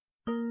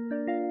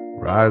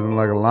rising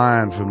like a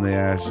lion from the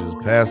ashes,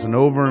 passing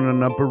over in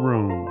an upper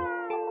room,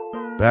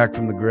 back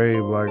from the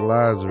grave like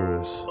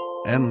Lazarus,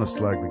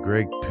 endless like the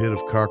great pit of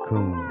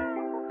Carcoon.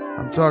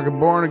 I'm talking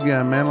Born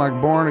Again, man,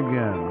 like Born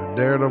Again, the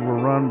Daredevil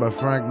run by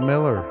Frank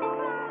Miller.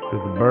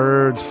 Cause the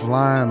bird's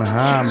flying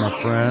high, my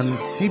friend.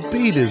 He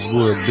beat his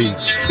would-be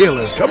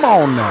killers. Come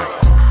on now.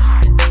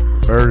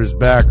 Bird is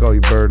back, all you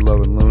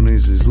bird-loving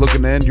loonies. He's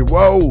looking to end your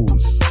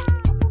woes.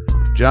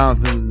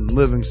 Jonathan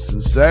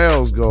Livingston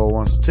Sales Goal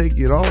wants to take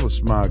you to all the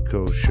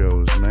Smodco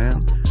shows,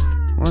 man.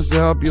 Wants to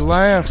help you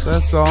laugh,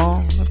 that's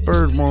all. The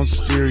bird won't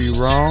steer you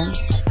wrong.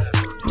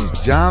 He's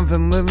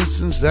Jonathan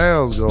Livingston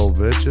Sales Goal,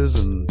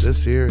 bitches, and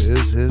this here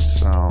is his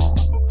song.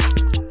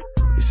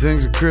 He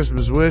sings of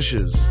Christmas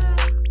wishes,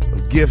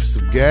 of gifts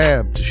of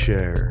gab to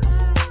share.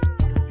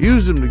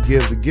 Use them to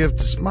give the gift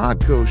to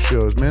Smodco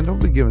shows, man.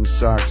 Don't be giving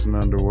socks and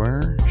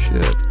underwear.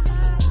 Shit.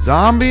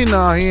 Zombie?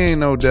 Nah, he ain't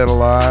no dead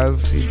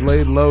alive. He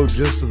laid low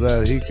just so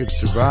that he could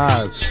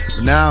survive.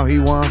 But now he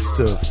wants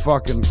to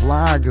fucking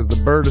fly because the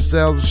bird of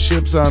sales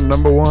ship's our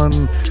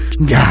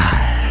 #1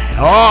 guy.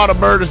 Oh, the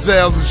bird of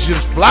sales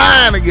ship's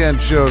flying again,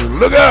 children.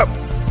 Look up.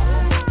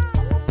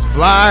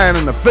 Flying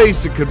in the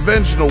face of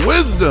conventional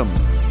wisdom.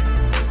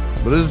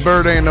 But this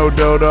bird ain't no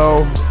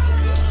dodo.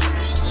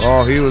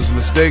 Oh, he was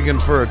mistaken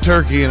for a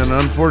turkey in an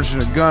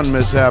unfortunate gun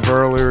mishap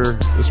earlier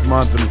this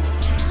month, and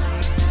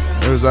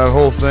there was that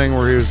whole thing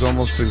where he was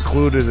almost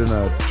included in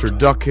a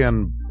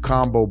turducken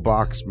combo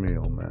box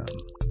meal, man.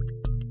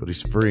 But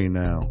he's free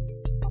now.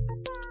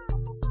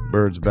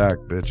 Bird's back,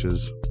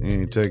 bitches. He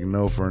ain't taking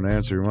no for an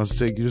answer. He wants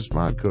to take you to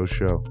Smodco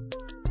show.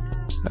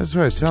 That's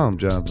right. Tell him,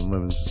 Jonathan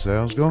Livingston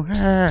Sales. Go,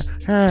 ha,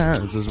 ha.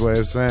 It's his way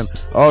of saying,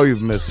 oh,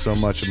 you've missed so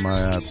much in my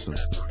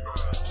absence.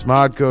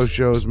 Smodco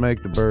shows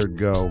make the bird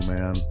go,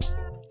 man.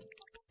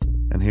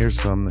 And here's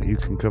some that you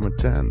can come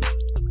attend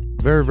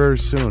very, very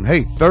soon.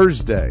 Hey,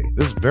 Thursday.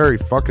 This is very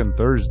fucking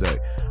Thursday.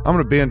 I'm going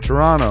to be in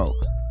Toronto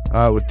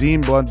with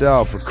Dean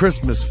Blundell for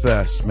Christmas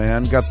Fest,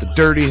 man. Got the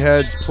Dirty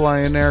Heads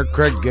playing there.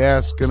 Craig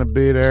Gass going to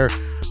be there.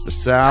 The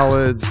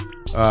Salads.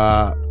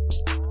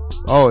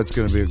 Oh, it's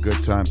going to be a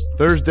good time.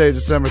 Thursday,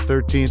 December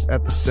 13th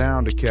at the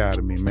Sound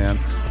Academy, man.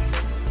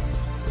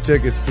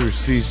 Tickets through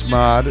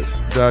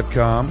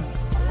csmod.com.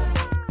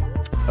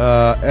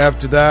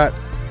 After that,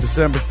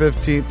 December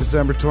 15th,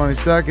 December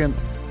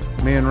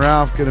 22nd, me and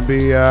Ralph going to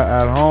be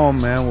at home,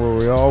 man, where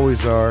we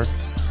always are.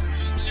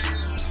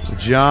 The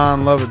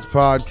John Lovitz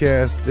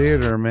Podcast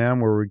Theater, man,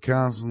 where we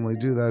constantly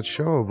do that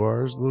show of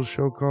ours, a little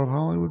show called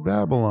Hollywood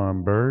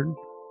Babylon, Bird.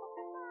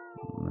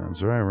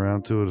 That's right,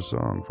 round 2 of the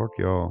song. Fuck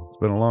y'all. It's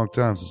been a long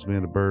time since me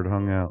and the bird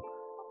hung out.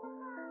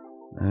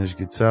 And as you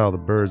can tell, the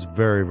bird's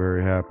very,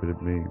 very happy to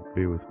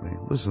be with me.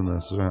 Listen to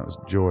this. It's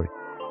joy.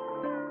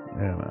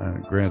 Yeah,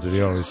 man, granted,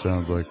 he always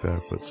sounds like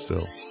that, but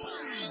still.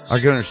 I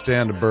can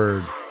understand a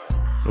bird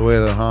the way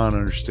that Han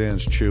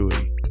understands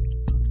Chewie.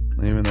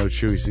 Even though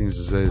Chewie seems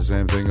to say the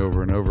same thing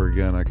over and over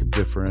again, I can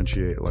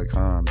differentiate like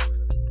Han.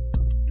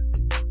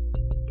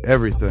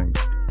 Everything.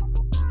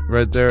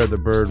 Right there, the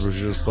bird was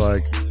just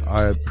like,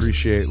 I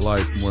appreciate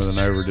life more than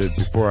I ever did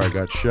before I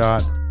got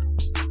shot.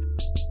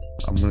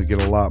 I'm going to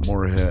get a lot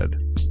more ahead.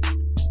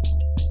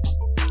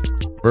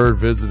 Bird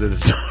visited a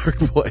dark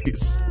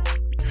place.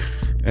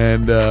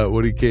 And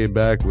what he came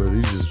back with,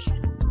 he just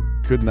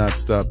could not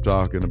stop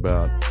talking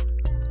about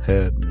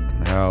head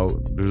and how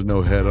there's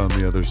no head on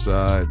the other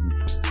side.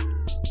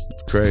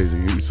 It's crazy.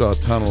 You saw a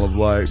tunnel of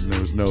light and there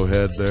was no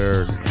head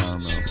there. I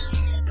don't know.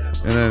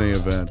 In any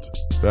event,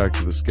 back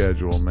to the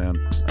schedule, man.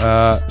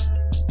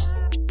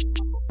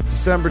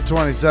 December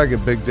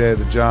 22nd, big day at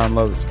the John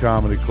Lovitz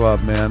Comedy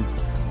Club, man,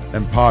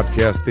 and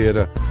Podcast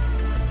Theater.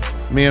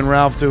 Me and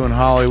Ralph doing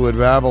Hollywood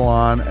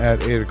Babylon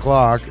at 8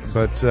 o'clock,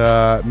 but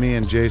me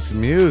and Jason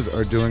Mewes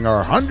are doing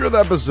our 100th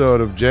episode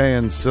of Jay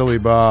and Silly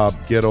Bob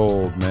Get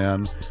Old,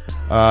 man.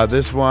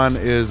 This one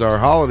is our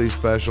holiday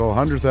special,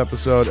 100th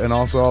episode, and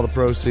also all the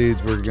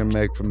proceeds we're going to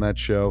make from that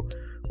show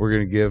we're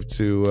going to give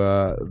to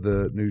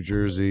the New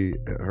Jersey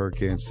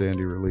Hurricane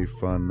Sandy Relief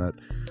Fund that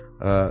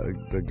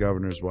the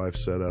governor's wife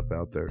set up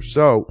out there.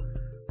 So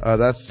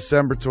that's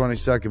December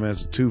 22nd, man.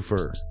 It's a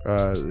twofer.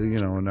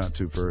 Not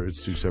twofer.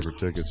 It's 2 separate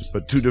tickets,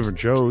 but 2 different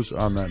shows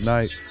on that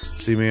night.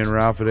 See me and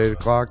Ralph at 8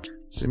 o'clock.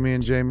 See me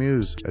and Jay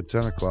Mewes at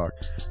 10 o'clock.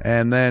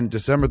 And then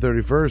December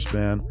 31st,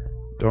 man,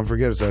 don't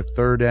forget, it's our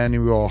 3rd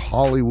annual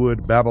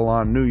Hollywood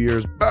Babylon New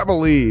Year's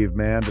Babble-Eve,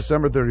 man.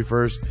 December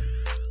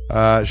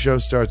 31st. Show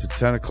starts at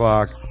 10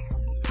 o'clock.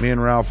 Me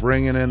and Ralph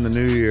ringing in the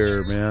new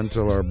year, man,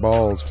 till our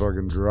balls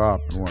fucking drop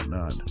and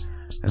whatnot.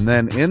 And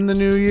then in the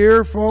new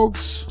year,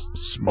 folks,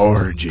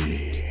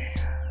 Smorgy.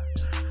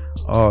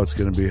 Oh, it's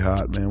going to be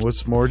hot, man. What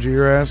Smorgy,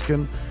 you're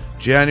asking?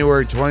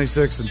 January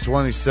 26th and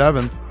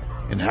 27th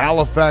in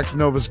Halifax,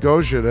 Nova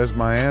Scotia. That's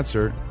my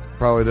answer.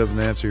 Probably doesn't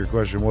answer your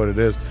question what it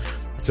is.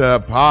 It's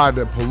a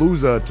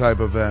Podpalooza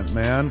type event,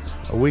 man.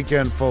 A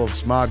weekend full of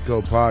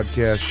Smodco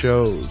podcast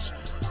shows.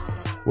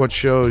 What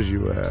shows,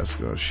 you ask?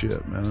 Oh,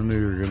 shit, man. I knew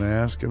you were going to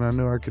ask, and I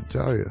knew I could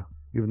tell you.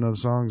 Even though the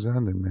song's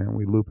ending, man,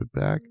 we loop it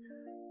back,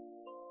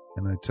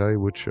 and I tell you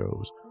what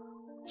shows.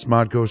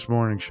 Smodcoast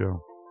Morning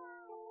Show.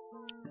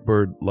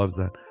 Bird loves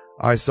that.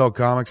 I Sell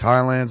Comics,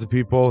 Highlands of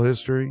Peephole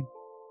History.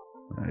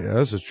 Yeah,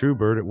 this is true,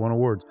 Bird. It won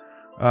awards.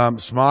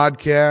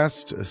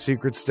 Smodcast, A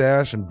Secret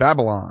Stash, and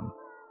Babylon.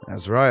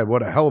 That's right.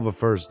 What a hell of a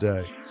first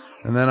day.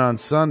 And then on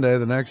Sunday,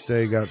 the next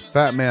day, you got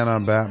Fat Man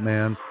on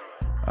Batman,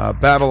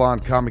 Babylon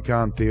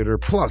Comic-Con Theater,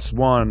 plus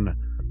one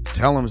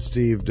Tell 'em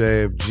Steve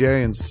Dave,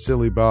 Jay and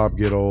Silly Bob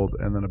Get Old,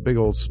 and then a big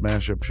old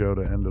smash-up show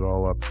to end it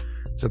all up.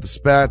 It's at the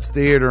Spats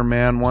Theater,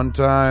 man.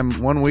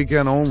 One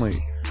weekend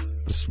only.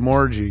 The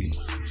Smorgy,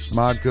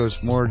 Smodco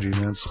Smorgy,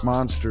 man.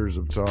 Smonsters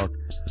of talk.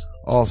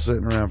 All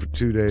sitting around for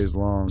 2 days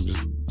long. Just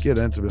get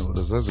intimate with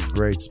us. That's a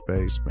great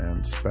space,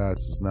 man.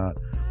 Spats is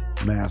not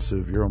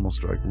massive. You're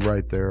almost like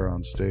right there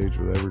on stage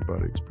with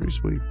everybody. It's pretty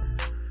sweet.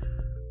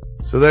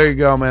 So there you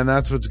go, man.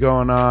 That's what's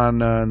going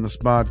on in the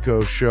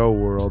Smodco show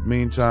world.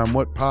 Meantime,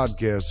 what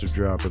podcasts are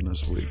dropping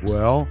this week?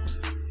 Well,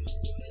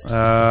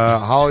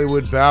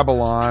 Hollywood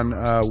Babylon.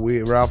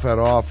 Ralph had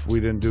off. We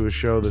didn't do a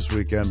show this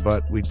weekend,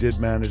 but we did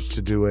manage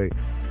to do a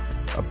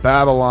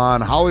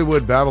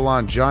Hollywood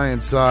Babylon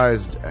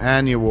giant-sized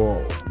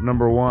annual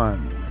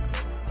 #1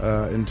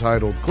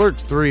 entitled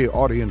Clerks 3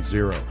 Audience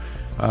Zero.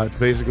 It's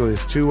basically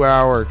this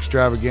 2-hour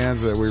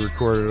extravaganza that we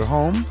recorded at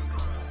home.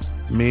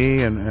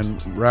 Me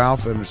and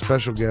Ralph and a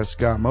special guest,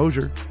 Scott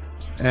Mosier.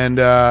 And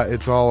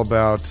it's all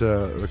about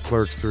the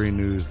Clerks 3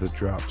 news that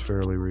dropped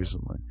fairly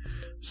recently.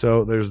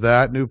 So there's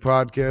that new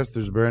podcast.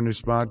 There's a brand new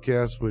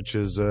Smodcast, which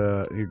is,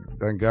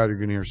 thank God you're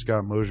going to hear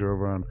Scott Mosier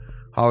over on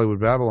Hollywood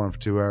Babylon for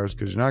 2 hours,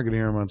 because you're not going to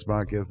hear him on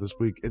Smodcast this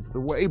week. It's the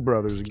Way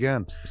Brothers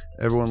again.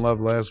 Everyone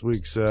loved last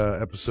week's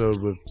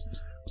episode with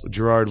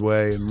Gerard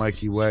Way and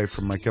Mikey Way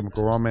from My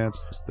Chemical Romance.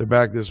 They're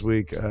back this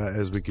week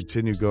as we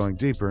continue going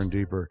deeper and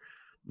deeper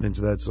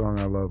into that song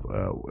I love,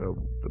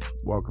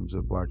 Welcome to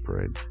the Black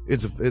Parade.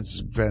 It's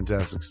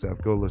fantastic stuff.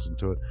 Go listen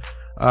to it.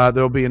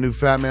 There'll be a new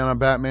Fat Man on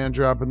Batman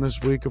dropping this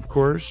week, of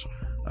course.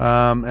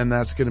 And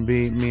that's going to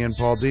be me and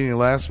Paul Dini.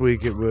 Last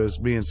week it was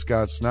me and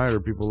Scott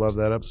Snyder. People love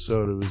that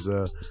episode. It was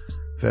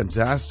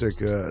fantastic,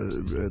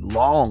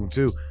 long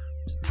too.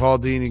 Paul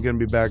Dini going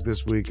to be back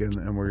this week,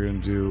 and we're going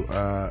to do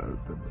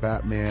the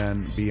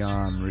Batman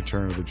Beyond: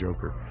 Return of the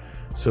Joker.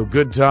 So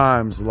good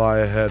times lie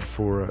ahead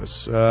for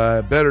us.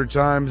 Better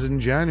times in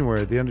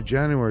January, at the end of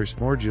January.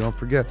 Smorgy, don't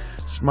forget,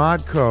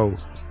 Smodco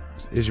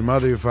is your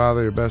mother, your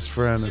father, your best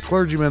friend, a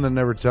clergyman that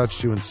never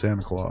touched you, and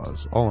Santa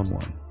Claus, all in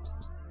one.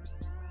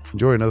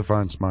 Enjoy another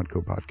fine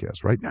Smodco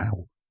podcast right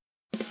now.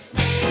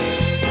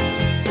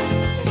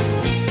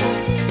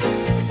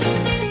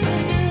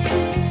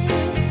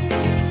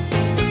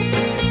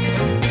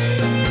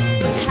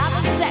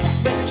 Having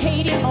sex with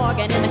Katie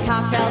Morgan in the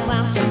cocktail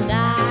lounge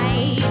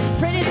tonight.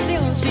 Pretty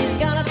soon she's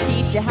gonna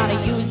teach you how to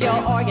use your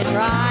organ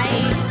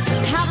right.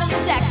 Having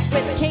sex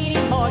with Katie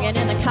Morgan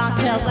in the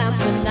cocktail lounge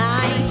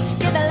tonight.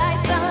 Get the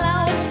lights on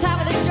low, it's time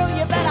for the show.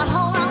 You better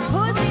hold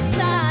on pussy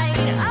tight.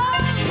 Oh!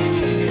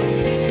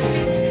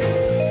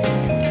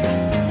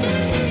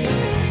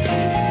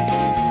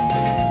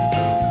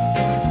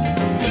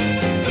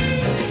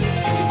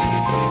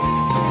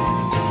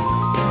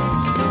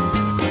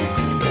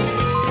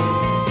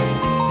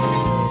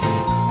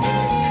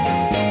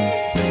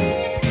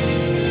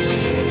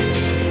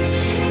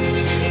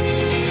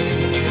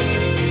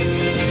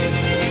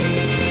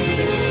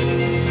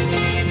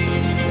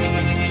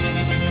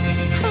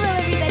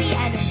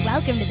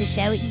 Welcome to the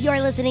show. You're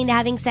listening to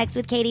Having Sex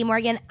with Katie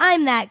Morgan.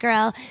 I'm that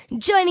girl.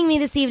 Joining me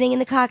this evening in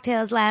the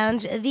Cocktails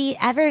Lounge, the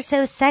ever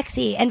so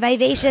sexy and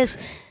vivacious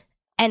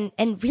and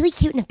really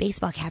cute in a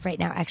baseball cap right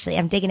now, actually.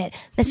 I'm digging it.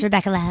 Miss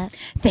Rebecca Love.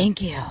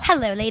 Thank you.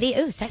 Hello, lady.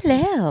 Ooh, sexy.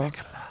 Hello.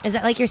 Is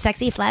that like your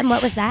sexy phlegm?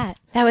 What was that?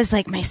 That was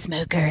like my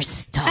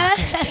smoker's talk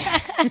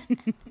right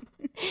there.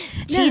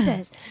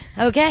 Jesus.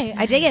 Okay,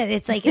 I dig it.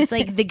 It's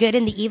like the good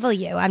and the evil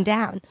you. I'm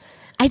down.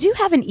 I do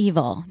have an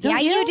evil.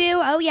 Don't you do.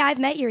 Oh, yeah, I've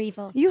met your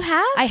evil. You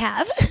have? I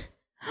have.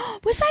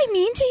 Was I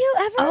mean to you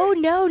ever? Oh,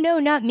 no,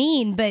 not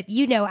mean. But,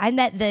 I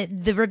met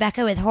the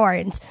Rebecca with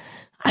horns.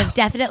 I've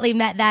definitely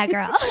met that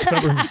girl.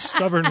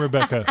 Stubborn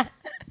Rebecca.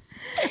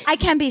 I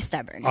can be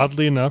stubborn.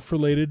 Oddly enough,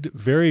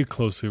 very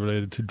closely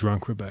related to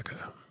drunk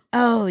Rebecca.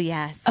 Oh,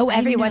 yes. Oh,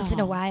 every once in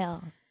a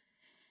while.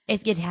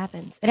 It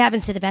happens. It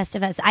happens to the best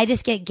of us. I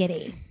just get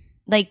giddy.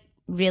 Like,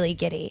 really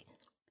giddy.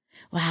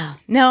 Wow.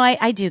 No,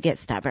 I do get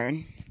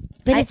stubborn.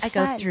 But it's I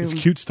fun. go through. It's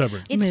cute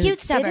stubborn. It's cute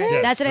stubborn. It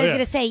is? That's what I was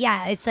going to say.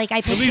 Yeah, it's like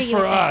I picture At least you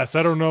for with us.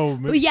 I don't know.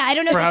 Well, yeah, I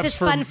don't know if Perhaps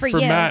it's as fun for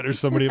you. For Matt or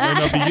somebody, it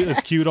might not be as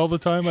cute all the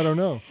time. I don't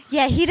know.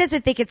 Yeah, he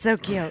doesn't think it's so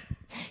cute.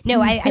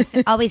 No, I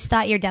always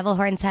thought your devil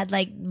horns had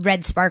like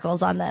red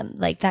sparkles on them.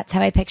 Like that's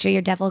how I picture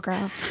your devil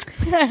girl.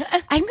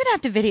 I'm gonna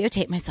have to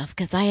videotape myself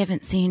because I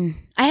haven't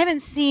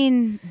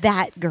seen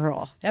that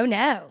girl. Oh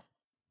no.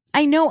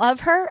 I know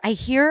of her. I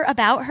hear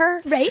about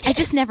her. Right. I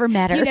just never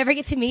met her. You never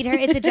get to meet her.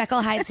 It's a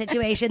Jekyll Hyde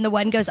situation. The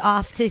one goes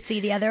off to see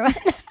the other one.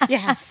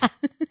 Yes.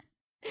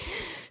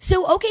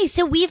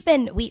 So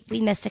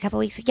we missed a couple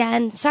weeks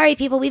again. Sorry,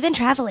 people. We've been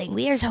traveling.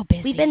 We are So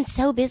busy. We've been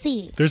so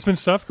busy. There's been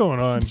stuff going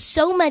on.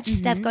 So much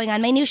stuff going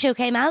on. My new show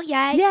came out.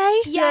 Yay!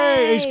 Yay.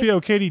 Yay,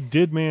 HBO. Katie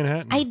did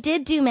Manhattan. I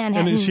did do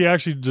Manhattan. and she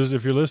actually does,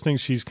 if you're listening,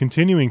 she's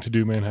continuing to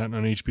do Manhattan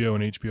on HBO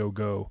and HBO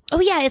Go.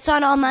 Oh yeah, it's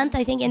on all month.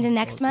 I think into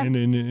next month.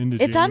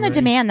 Into It's on the January.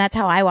 demand. That's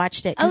how I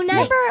watched it. 'Cause Oh, nice.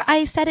 Remember,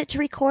 I set it to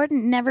record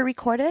and never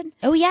recorded.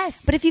 Oh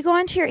yes, But if you go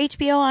onto your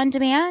HBO on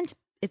demand,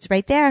 it's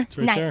right there. It's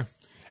right nice. there.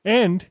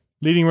 And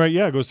leading right,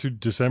 it goes through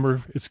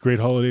December. It's a great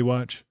holiday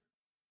watch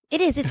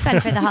It is. It's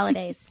fun for the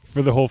holidays.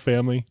 for the whole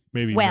family.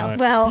 Maybe not.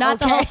 Not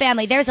the okay. whole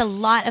family. There's a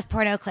lot of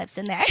porno clips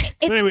in there.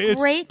 It's Anyway, it's-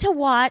 great to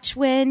watch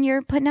when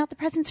you're putting out the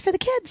presents for the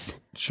kids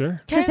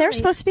Sure. because they're Totally.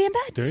 supposed to be in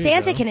bed. There you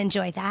Santa go. can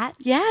enjoy that.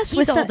 Yes, He's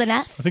with old the-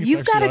 enough. I think it's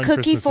You've got actually a on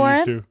cookie Christmas for Eve,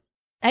 him? too.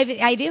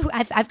 I do.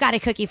 I've got a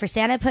cookie for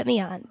Santa. Put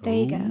me on. There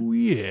you go. Oh,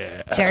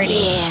 yeah.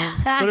 Dirty.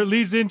 But it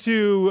leads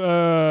into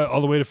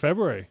all the way to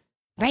February.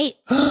 Right.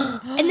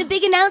 And the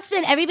big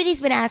announcement,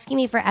 everybody's been asking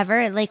me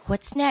forever, like,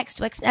 what's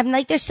next? I'm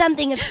like, there's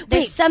something.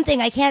 Wait.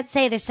 Something. I can't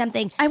say there's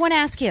something. I want to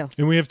ask you.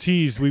 And we have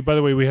teased. By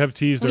the way, we have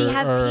teased We our,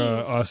 have our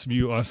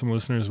teased. awesome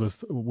listeners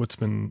with what's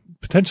been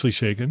potentially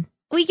shaken.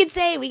 We could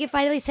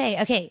finally say,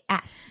 okay,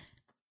 ask.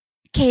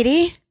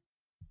 Katie,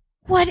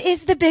 what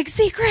is the big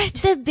secret?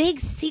 The big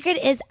secret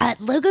is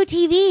Logo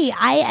TV.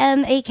 I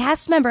am a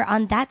cast member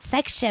on That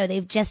Sex Show.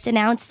 They've just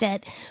announced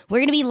it. We're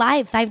going to be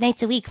live 5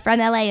 nights a week from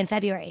LA in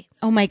February.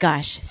 Oh my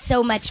gosh.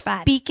 So much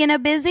fun. Speaking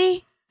of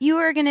busy, you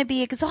are going to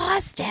be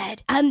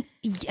exhausted.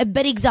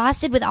 But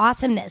exhausted with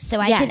awesomeness.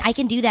 So Yes. I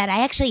can do that.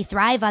 I actually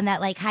thrive on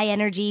that like high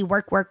energy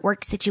work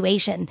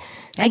situation.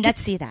 I could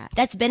see that.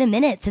 That's been a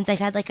minute since I've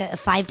had like a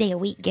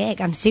 5-day-a-week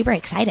gig. I'm super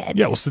excited.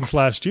 Yeah, well, since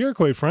last year,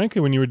 quite frankly,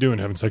 when you were doing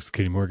Having Sex with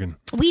Katie Morgan.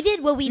 We did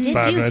 5 do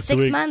nights a 6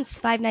 week. months,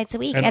 5 nights a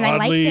week, And and I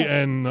liked oddly it.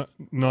 and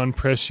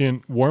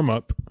non-prescient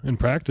warm-up and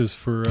practice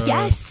for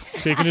Yes.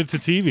 taking it to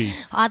TV.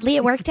 Oddly,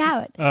 it worked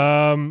out.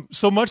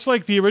 So much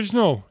like the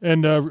original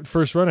and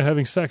first run of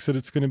Having Sex, that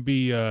it's going to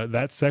be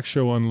That Sex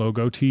Show on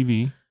Logo TV.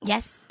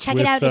 Yes. Check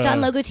With, it out. It's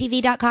on uh,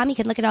 logotv.com. You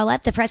can look it all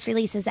up. The press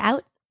release is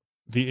out.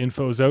 The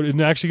info's out. It's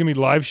actually going to be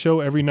live show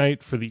every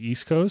night for the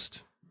East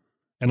Coast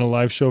and a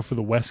live show for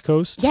the West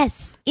Coast.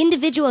 Yes.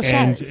 Individual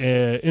and shows.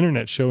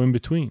 internet show in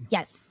between.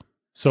 Yes.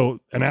 So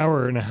an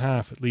hour and a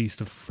half at least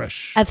of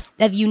fresh Of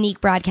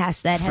unique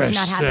broadcasts that fresh has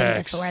not happened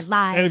sex. before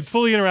live. And it's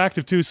fully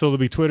interactive too. So there'll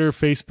be Twitter,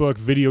 Facebook,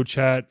 video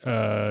chat,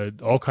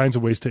 all kinds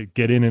of ways to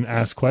get in and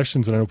ask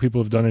questions. And I know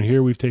people have done it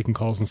here. We've taken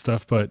calls and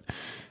stuff, but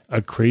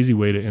a crazy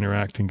way to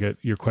interact and get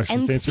your questions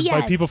And answered by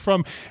yes. people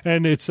from,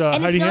 and it's And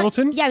it's Heidi not-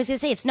 Hamilton. Yeah, I was going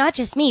to say, it's not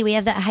just me. We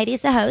have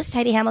Heidi's the host,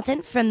 Heidi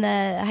Hamilton from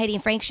the Heidi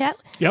and Frank show.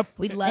 Yep.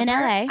 We love In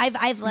her. LA.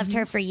 I've loved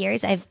her for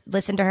years. I've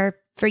listened to her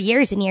for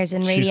years and years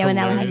in radio in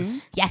LA.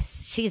 hilarious.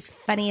 Yes, she's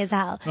funny as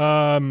hell.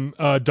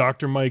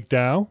 Dr. Mike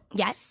Dow.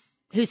 Yes.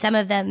 Who some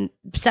of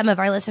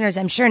our listeners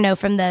I'm sure know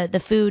from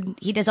the food.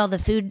 He does all the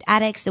food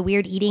addicts, the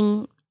weird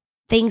eating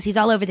things. He's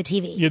all over the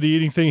TV. Yeah, the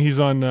eating thing. He's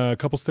on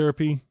couples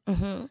therapy.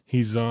 Mm-hmm.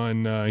 He's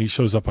on. He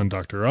shows up on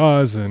Dr.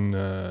 Oz and Yeah,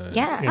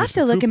 Anderson I'll have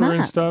to look him Cooper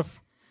and up.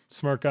 stuff.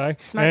 Smart guy.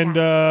 Smart and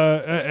guy.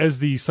 As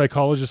the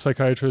psychologist, I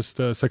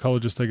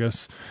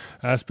guess,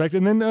 aspect,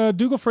 and then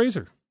Dougal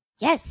Fraser,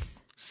 Yes.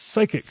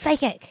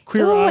 psychic,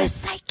 queer Ooh, eye. a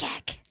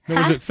psychic. What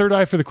was it? Third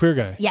eye for the queer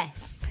guy.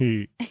 Yes.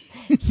 He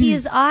He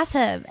is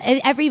awesome.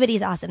 And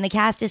everybody's awesome. The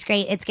cast is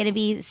great. It's going to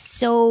be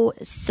so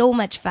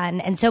much fun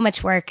and so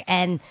much work.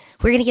 And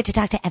we're going to get to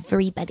talk to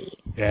everybody,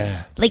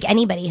 yeah. like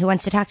anybody who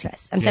wants to talk to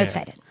us. I'm so Yeah.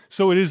 excited.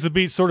 So it is the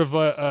beat, sort of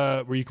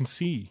where you can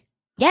see.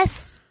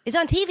 Yes. It's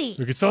on TV.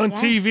 Look, it's on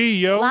Yes. TV,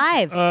 yo.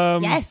 Live.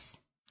 Yes.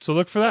 So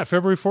look for that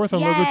February 4th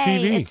on Logo Yay.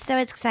 TV. It's so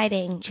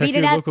exciting. Check Read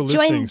your it up. local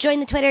Join listings.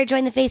 the Twitter,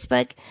 join the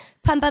Facebook,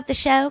 pump up the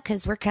show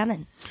because we're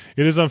coming.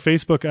 It is on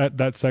Facebook at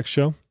That Sex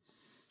Show.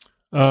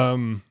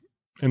 And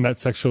That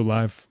Sex Show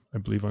Live, I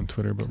believe, on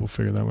Twitter, but we'll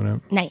figure that one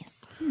out.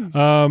 Nice.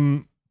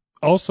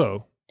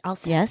 Also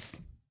Also. Yes.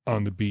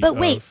 on the beat. But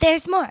wait, of-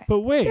 there's more. But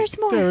wait, There's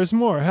more. There's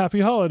more. Happy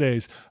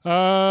holidays.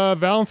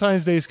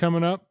 Valentine's Day is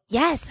coming up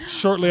Yes.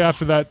 shortly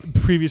after that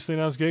previously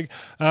announced gig.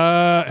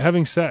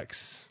 Having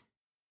sex.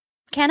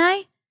 Can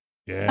I?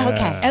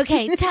 Yeah.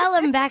 Okay. Tell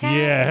them back.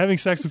 Yeah, having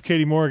sex with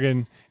Katie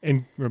Morgan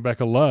and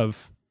Rebecca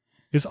Love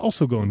is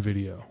also going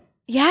video.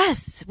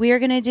 Yes. We are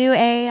going to do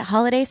a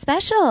holiday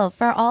special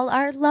for all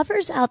our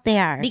lovers out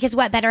there. Because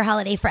what better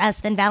holiday for us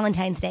than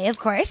Valentine's Day, of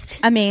course.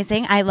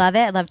 Amazing. I love it.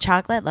 I love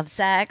chocolate, love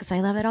sex. I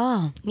love it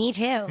all. Me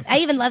too. I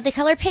even love the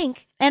color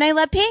pink. And I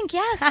love pink,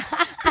 yes.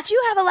 But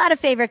you have a lot of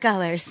favorite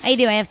colors. I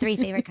do. I have 3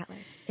 favorite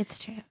colors. It's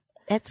true.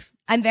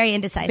 I'm very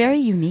indecisive. Very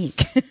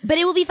unique. But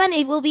it will be fun.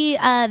 It will be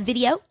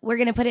video. We're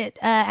going to put it,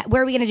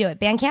 where are we going to do it?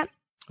 Bandcamp?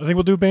 I think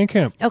we'll do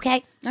Bandcamp.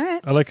 Okay. All right.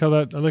 I like how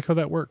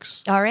that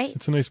works. All right.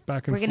 It's a nice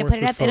back and We're forth. going to put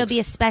it with up. It'll folks. be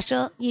a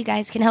special. You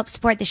guys can help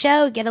support the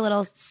show, get a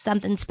little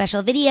something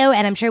special video,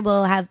 and I'm sure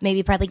we'll have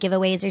maybe probably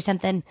giveaways or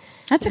something.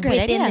 That's a great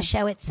within idea. the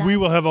show itself. We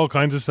will have all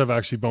kinds of stuff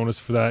actually bonus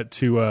for that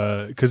too,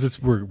 because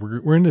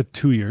we're into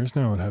 2 years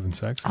now and having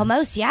sex.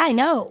 Almost. Yeah, I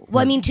know.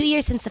 Well, I mean, 2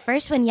 years since the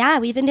first one. Yeah,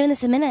 we've been doing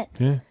this a minute.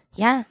 Yeah.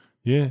 Yeah.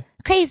 Yeah.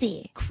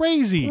 Crazy.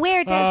 Crazy.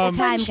 Where does the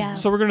time go?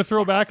 So we're going to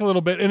throw back a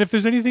little bit. And if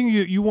there's anything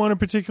you want to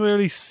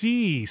particularly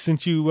see,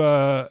 since you,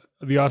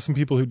 the awesome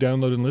people who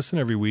download and listen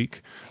every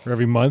week or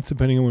every month,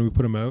 depending on when we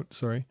put them out.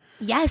 Sorry.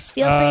 Yes,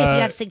 feel free if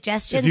you have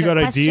suggestions. If you got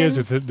or ideas,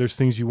 questions. if there's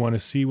things you want to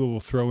see, we'll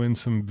throw in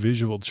some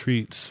visual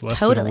treats left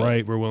Totally. and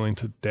right. We're willing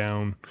to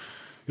down.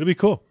 It'll be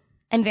cool.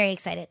 I'm very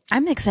excited.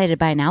 I'm excited to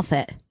buy an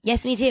outfit.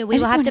 Yes, me too. We I will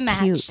just have want to match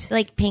cute.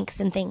 like pinks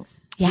and things.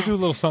 Yes. We'll do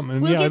a little something.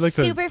 And We'll yeah, get I'd like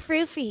to. super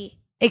froofy.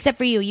 Except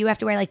for you. You have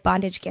to wear like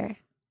bondage gear.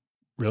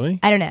 Really?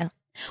 I don't know.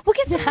 We'll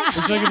get some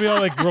It's like it'd be all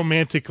like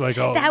romantic, like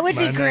all. That would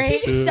be nice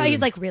great. suit So he's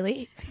and- like,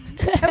 really?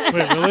 Wait,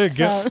 really? A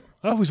gimp?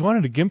 I always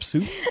wanted a gimp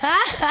suit.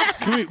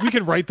 we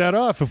could write that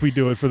off if we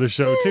do it for the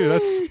show too.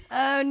 That's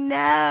Oh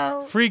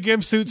no. free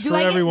gimp suits for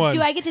I everyone.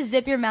 do I get to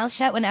zip your mouth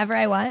shut whenever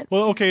I want?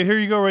 Well, okay, here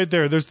you go right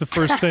there. There's the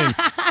first thing.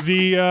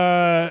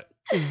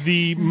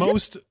 The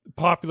most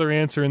popular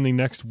answer in the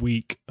next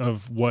week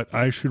of what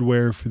I should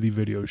wear for the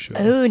video show.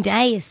 Oh,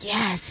 nice.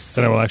 Yes.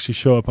 That I will actually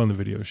show up on the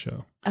video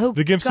show. Oh,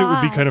 The gimp suit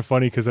would be God. kind of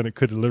funny because then it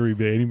could literally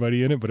be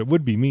anybody in it, but it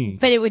would be me.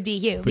 But it would be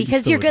you you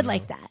because still you're good wouldn't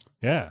like that.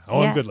 Yeah.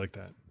 Oh, Yeah. I'm good like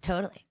that.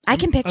 Totally. I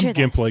can picture I'm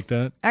gimp this. like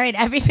that. All right,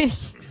 everybody.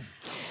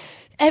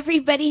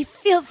 Everybody,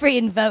 feel free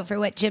and vote for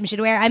what Jim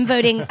should wear. I'm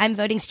voting. I'm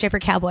voting stripper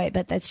cowboy,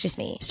 but that's just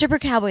me. Stripper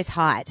cowboy's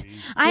hot.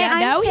 Yeah,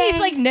 no, he's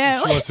like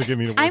no. She wants to get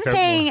me to work I'm out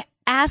saying more.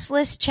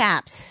 assless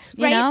chaps.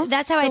 You Right? know?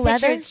 That's how I The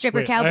leather. pictured stripper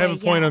Wait, cowboy. I have a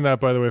point yeah. on that,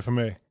 by the way, if I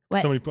may.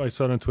 What? Somebody, I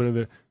saw it on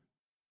Twitter.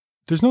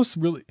 There's no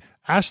really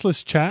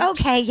assless chaps.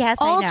 Okay, yes,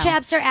 I All know.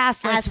 chaps are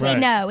assless. Right.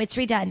 No, it's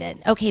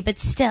redundant. Okay, but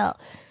still.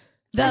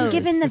 I'm Those,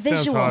 given the It sounds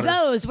visual. hotter.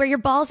 those where your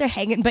balls are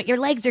hanging, but your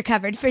legs are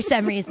covered for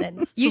some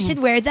reason. You should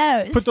wear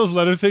those. Put those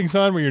leather things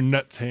on where your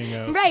nuts hang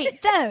out. Right,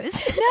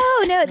 those.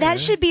 No, that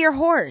should be your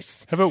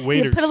horse. How about You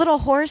waiters? put a little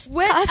horse.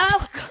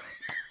 costume.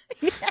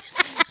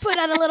 Put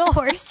on a little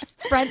horse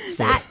front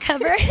sack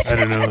cover. I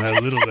don't know how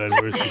little that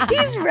horse is.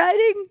 He's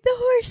riding the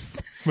horse.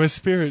 It's my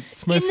spirit.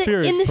 It's my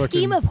spirit. in the fucking-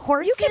 scheme of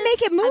horses, You can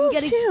make it I'm move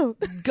gonna too.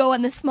 go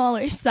on the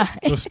smaller side.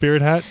 little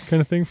spirit hat kind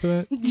of thing for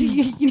that.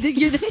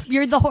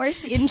 you're the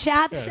horse in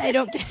chaps. Yes. I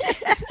don't get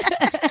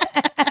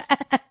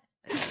it.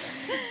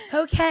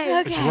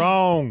 Okay. It's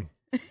wrong.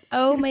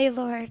 Oh my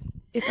lord.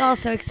 It's all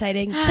so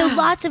exciting. So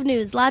lots of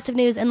news,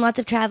 and lots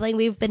of traveling.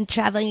 We've been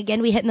traveling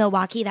again. We hit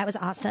Milwaukee. That was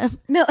awesome.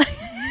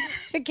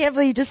 I can't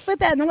believe you just put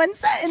that in one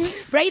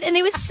sentence. Right? And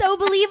it was so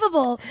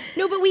believable.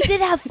 No, but we did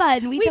have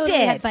fun. We totally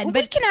did. had fun. Well,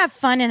 But we can have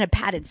fun in a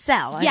padded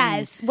cell. I mean,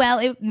 yes,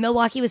 well,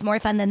 Milwaukee was more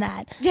fun than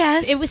that.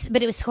 Yes.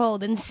 But it was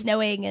cold and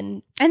snowing,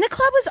 and and the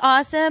club was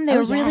awesome. They Oh,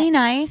 were really yes.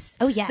 nice.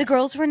 Oh, yes. The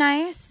girls were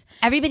nice.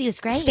 everybody was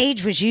great.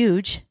 Stage was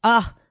huge.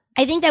 Oh,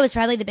 I think that was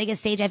probably the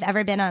biggest stage I've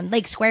ever been on,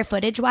 like square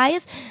footage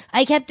wise.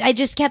 I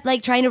just kept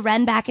like trying to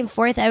run back and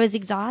forth. I was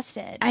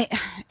exhausted.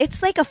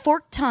 It's like a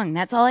forked tongue.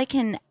 That's all I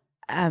can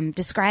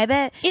describe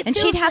it. It And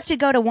feels she'd have to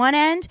go to one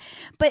end,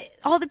 but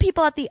all the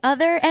people at the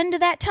other end of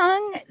that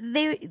tongue,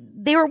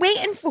 they were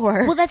waiting for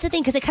her. Well, that's the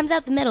thing, because it comes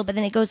out the middle, but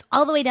then it goes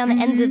all the way down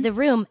the ends of the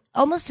room,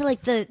 almost to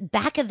like the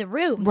back of the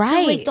room.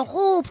 Right. So like the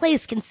whole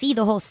place can see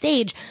the whole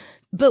stage.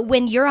 But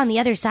when you're on the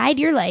other side,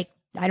 you're like,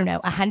 I don't know,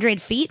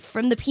 100 feet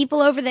from the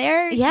people over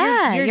there.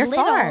 Yeah, you're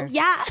little. far.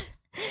 Yeah.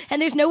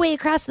 And there's no way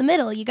across the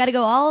middle. You got to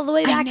go all the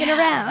way back and know.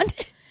 around.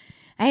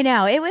 I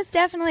know. It was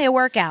definitely a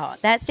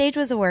workout. That stage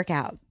was a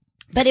workout.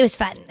 But it was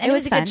fun. And it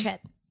was a fun. good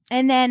trip.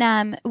 And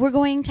then we're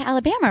going to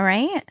Alabama,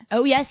 right?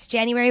 Oh, yes.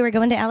 January, we're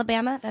going to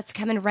Alabama. That's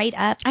coming right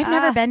up. I've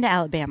never been to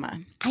Alabama.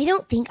 I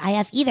don't think I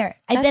have either.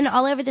 I've been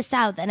all over the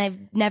South, and I've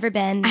never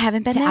been. I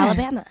haven't been to there.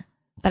 Alabama,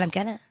 but I'm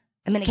gonna.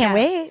 Can't go.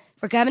 wait.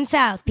 We're coming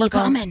south, people.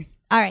 We're coming.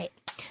 All right.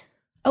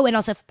 Oh, and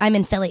also I'm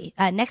in Philly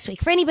next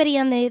week. For anybody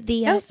on the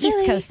East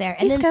Philly. Coast there,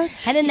 and East then Coast.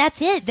 and then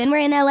that's it. Then we're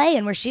in LA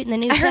and we're shooting the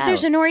new I show. heard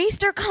there's a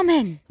nor'easter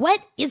coming.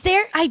 What is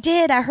there? I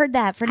did. I heard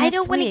that for next I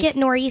don't want to week. get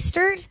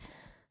nor'eastered.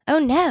 Oh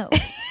no,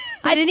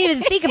 I didn't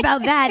even think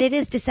about that. It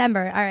is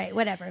December. All right,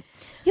 whatever.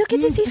 You'll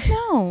get to see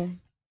snow.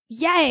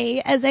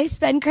 Yay! As I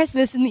spend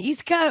Christmas in the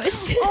East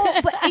Coast.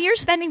 Oh, but you're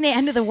spending the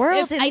end of the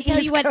world. If, in I the tell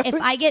East you what, if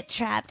Coast. I get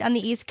trapped on the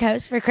East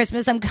Coast for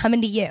Christmas, I'm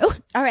coming to you.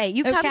 All right,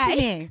 you come Okay.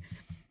 to me.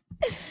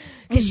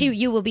 Because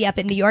you will be up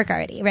in New York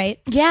already, right?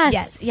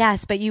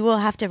 Yes, but you will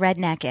have to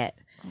redneck it.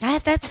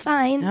 That's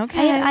fine.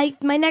 Okay. I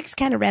my neck's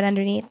kind of red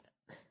underneath.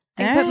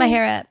 I can All put my right.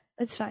 hair up.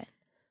 It's fine.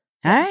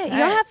 All right, you'll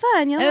right. have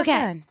fun. You'll Okay.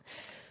 have fun.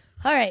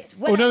 All right.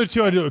 What Oh, another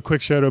two. I do a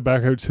quick shout out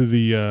back out to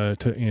the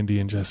to Andy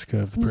and Jessica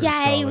of the Prairie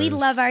Yay, we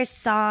Scholars. love our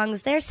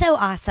songs. They're so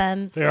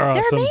awesome. They are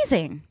They're awesome.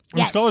 amazing. The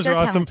Yes, Scholars they're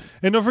are awesome. talented.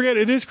 And don't forget,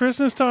 it is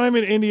Christmas time,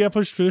 and Andy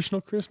Epler's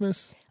Traditional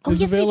Christmas Oh, is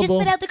yes, available. they just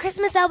put out the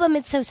Christmas album.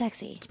 It's so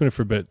sexy. It's been out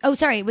for a bit. Oh,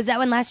 sorry. Was that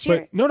one last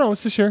year? But no,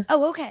 it's this year.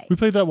 Oh, okay. We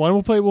played that one.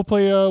 We'll play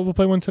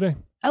one today.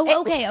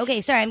 Oh,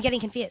 okay. Sorry, I'm getting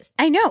confused.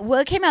 I know. Well,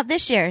 it came out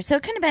this year, so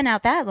it couldn't have been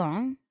out that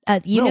long.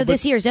 You No, know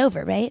this but- year's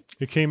over, right?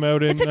 It came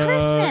out in It's a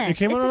Christmas. it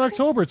came out It's in a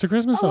October. It's a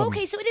Christmas Oh, album.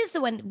 okay. So it is the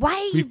one. Why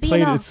are We you being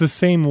played all... it. It's the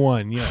same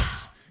one,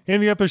 yes.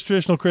 Andy Epler's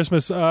Traditional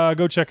Christmas.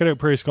 Go check it out,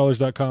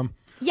 prairiescholars.com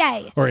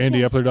Yay. or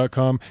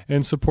andyepler.com,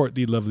 and support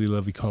the lovely,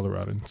 lovely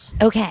Coloradans.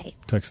 Okay.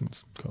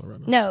 Texans,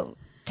 Colorado. No.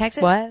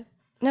 Texas? What?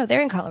 No,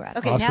 they're in Colorado.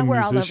 Okay, Awesome now we're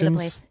all over the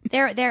musicians.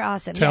 place. They're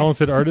awesome. yes.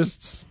 Talented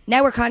artists.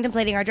 Now we're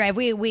contemplating our drive.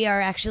 We are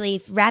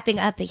actually wrapping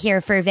up here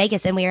for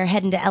Vegas, and we are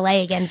heading to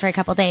LA again for a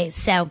couple days.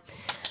 So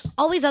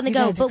always on the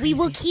go, guys are but we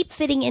will crazy. keep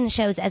fitting in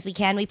shows as we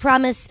can. We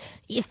promise.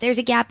 If there's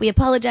a gap, we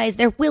apologize.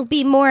 There will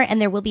be more,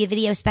 and there will be a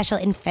video special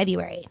in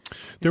February.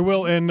 There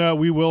will, and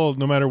we will,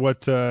 no matter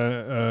what,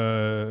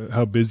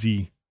 how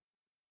busy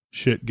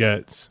shit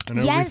gets. I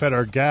know Yes. we've had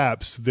our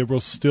gaps. There will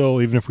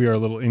still, even if we are a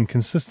little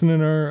inconsistent in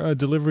our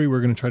delivery,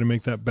 we're going to try to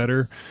make that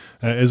better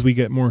as we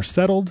get more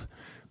settled.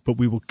 But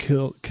we will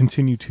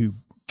continue to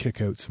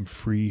kick out some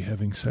free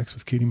having sex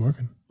with Katie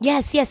Morgan.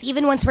 Yes, yes.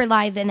 Even once we're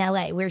live in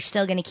LA, we're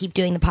still going to keep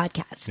doing the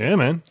podcast. Yeah,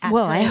 man.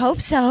 Well, I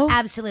hope so.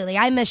 Absolutely.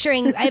 I'm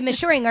assuring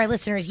our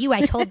listeners.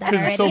 I told that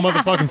This is already. so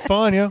motherfucking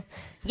fun, yeah.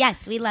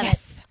 Yes, we love it.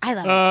 Yes, I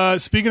love it.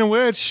 Speaking of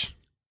which,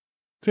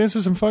 to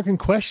answer some fucking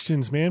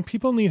questions, man.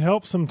 People need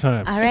help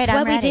sometimes. All right, It's I'm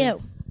what we ready.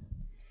 do.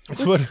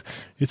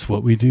 It's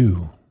what we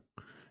do.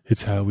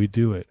 It's how we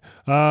do it.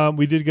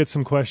 We did get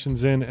some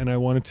questions in, and I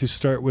wanted to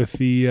start with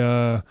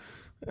the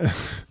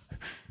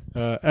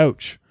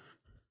ouch.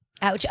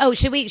 Ouch. Oh,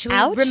 should we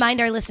Ouch?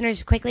 remind our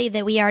listeners quickly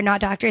that we are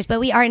not doctors, but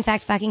we are in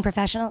fact fucking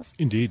professionals?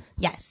 Indeed.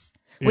 Yes.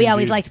 We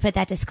always Indeed. like to put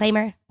that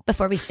disclaimer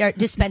before we start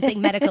dispensing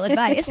medical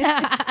advice.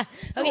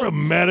 We're a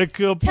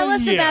medical. Tell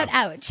us yeah. about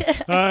ouch.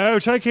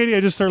 Ouch. Hi, Katie. I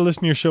just started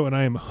listening to your show, and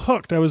I am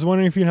hooked. I was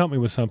wondering if you can help me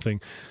with something.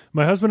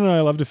 My husband and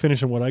I love to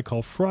finish in what I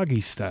call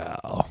froggy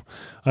style.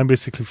 I'm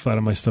basically flat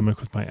on my stomach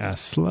with my ass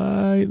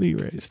slightly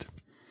raised.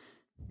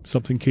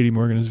 Something Katie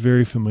Morgan is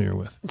very familiar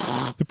with.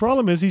 The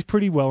problem is he's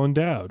pretty well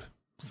endowed.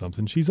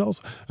 Something she's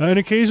also. And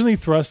occasionally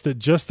thrust at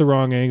just the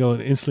wrong angle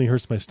and instantly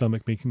hurts my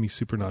stomach, making me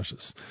super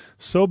nauseous.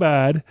 So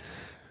bad,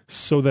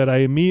 so that I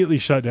immediately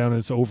shut down and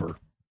it's over.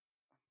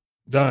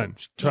 Done.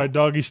 Tried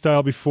doggy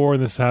style before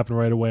and this happened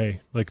right away.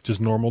 Like just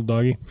normal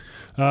doggy.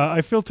 I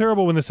feel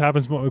terrible when this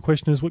happens, but my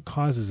question is what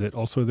causes it?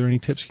 Also, are there any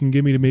tips you can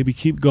give me to maybe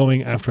keep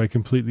going after I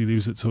completely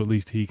lose it so at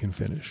least he can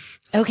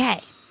finish?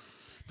 Okay.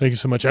 Thank you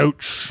so much.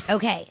 Ouch.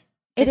 Okay.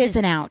 It is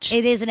an ouch.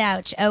 It is an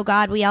ouch. Oh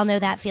God, we all know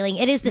that feeling.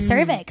 It is the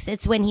cervix.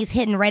 It's when he's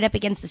hitting right up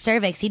against the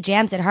cervix. He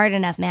jams it hard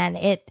enough, man.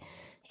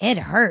 It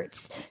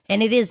hurts.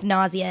 And it is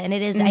nausea. And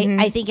it is,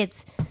 I think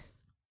it's,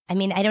 I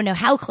mean, I don't know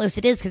how close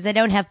it is because I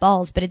don't have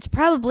balls, but it's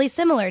probably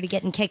similar to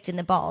getting kicked in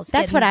the balls.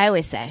 That's what I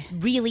always say.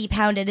 Really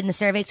pounded in the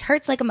cervix.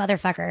 Hurts like a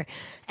motherfucker.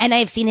 And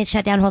I've seen it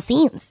shut down whole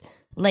scenes.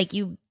 Like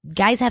you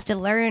guys have to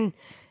learn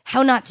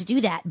how not to do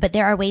that. But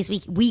there are ways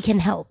we can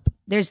help.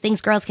 There's things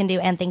girls can do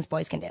and things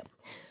boys can do.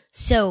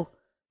 So,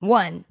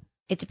 one,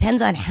 it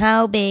depends on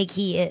how big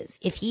he is.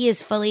 If he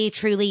is fully,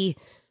 truly,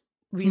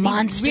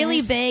 Monstrous.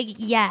 really big,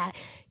 yeah,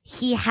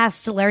 he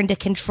has to learn to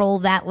control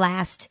that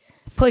last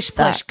push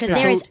because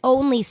there is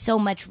only so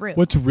much room.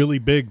 What's really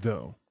big,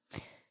 though?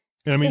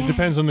 I mean, it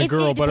depends on the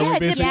girl, but yeah,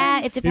 basically,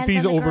 it depends if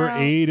he's on the over girl.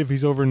 8, if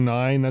he's over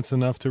 9, that's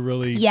enough to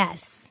really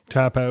Yes.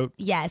 tap out.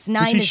 Yes,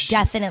 9 she is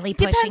definitely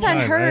pushing Depends on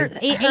it. her.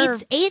 Right. her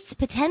Eight's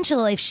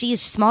potential if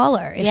she's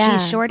smaller, if Yeah.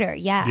 she's shorter.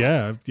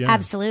 Yeah. Yeah.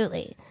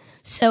 Absolutely.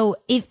 So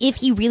if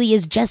he really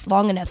is just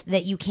long enough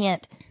that you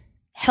can't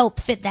help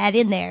fit that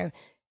in there,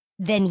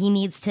 then he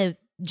needs to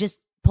just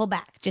pull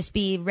back. Just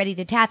be ready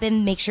to tap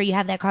him. Make sure you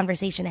have that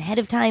conversation ahead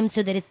of time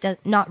so that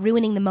it's not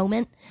ruining the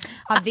moment.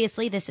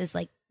 Obviously, this is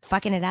like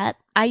fucking it up.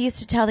 I used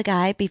to tell the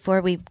guy before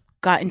we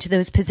got into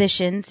those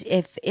positions,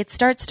 if it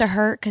starts to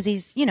hurt because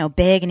he's,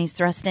 big and he's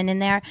thrusting in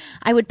there,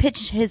 I would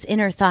pitch his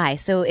inner thigh.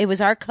 So it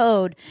was our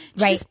code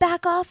to Right. just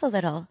back off a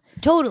little.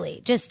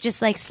 Totally.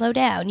 Just like slow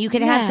down. You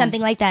could have Yeah.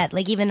 something like that,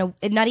 like even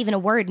not even a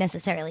word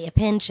necessarily, a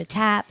pinch, a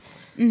tap.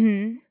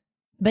 Mm-hmm.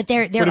 But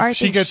there But are if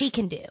she things gets- she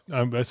can do.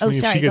 If sorry,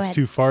 she go gets ahead.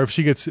 too far,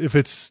 if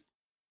it's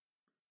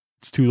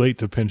too late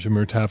to pinch him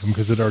or tap him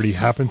because it already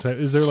happened.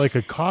 Is there like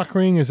a cock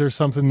ring? Is there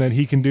something that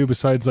he can do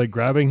besides like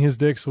grabbing his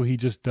dick so he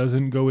just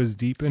doesn't go as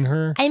deep in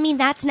her? I mean,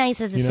 that's nice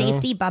as a You know?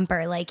 safety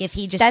bumper. Like if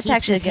he just That's keeps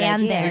actually his a good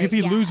hand idea. there. Like if he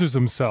yeah. loses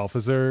himself,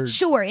 is there?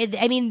 Sure.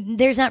 I mean,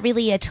 there's not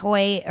really a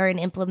toy or an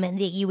implement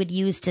that you would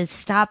use to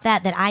stop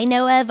that I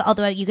know of.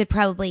 Although you could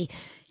probably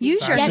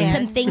Use your get hand.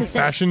 some things.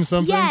 Fashion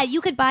something? Yeah,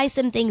 you could buy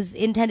some things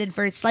intended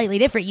for slightly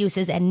different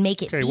uses and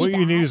make it. Okay, be what that.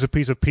 you need is a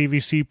piece of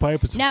PVC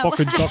pipe. It's No.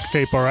 fucking duct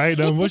tape, all right?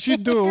 Now, what you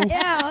do?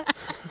 Yeah.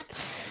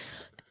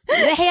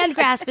 The hand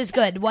grasp is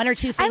good. 1 or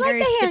 2 I like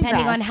fingers, the hand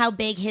depending grasp. on how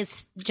big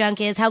his junk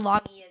is, how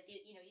long he is. You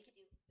could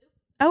do.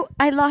 Oh,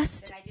 I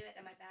lost. Did I do it?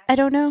 Am I back? I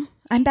don't know.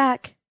 I'm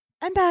back.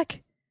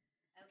 Okay.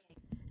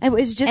 It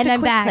was just and a I'm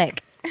quick back.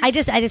 click. I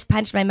just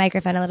punched my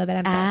microphone a little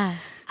bit. I'm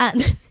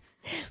sorry.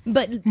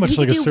 But Much he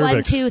like could a do 1,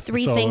 cervix. 2,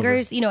 3 It's all over.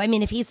 fingers. I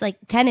mean, if he's like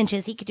 10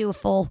 inches, he could do a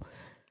full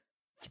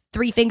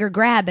 3-finger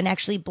grab and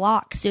actually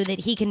block so that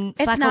he can.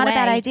 It's fuck not away. a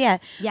bad idea.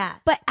 Yeah.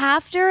 But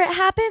after it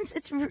happens,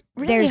 it's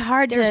really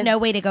hard There's to no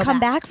way to go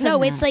come back from No,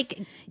 that. it's like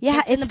Yeah,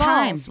 kicks in it's the balls.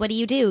 time. What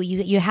do?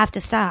 You have to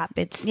stop.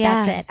 Yeah.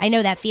 That's it. I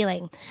know that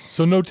feeling.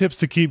 So no tips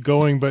to keep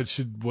going, but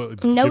should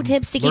No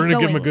tips to keep learn to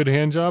give him a going. good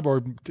hand job,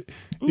 or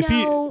if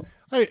No.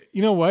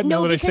 You know what? No,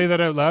 now that I say because-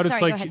 that out loud, sorry, it's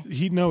go like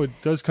ahead.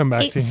 it does come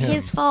back It's to him.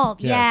 his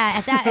fault.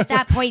 Yes. Yeah. At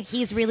that point,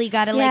 he's really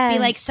got to Yeah. be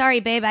like, sorry,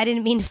 babe, I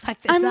didn't mean to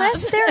fuck this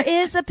Unless up. there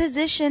is a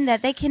position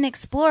that they can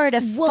explore to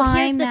Well, here's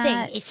find the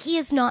that. thing. If he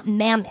is not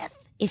mammoth,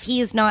 if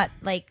he is not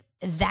like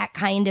that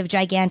kind of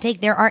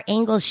gigantic, there are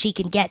angles she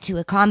can get to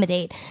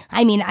accommodate.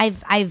 I mean,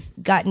 I've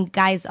gotten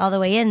guys all the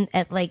way in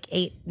at like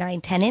 8,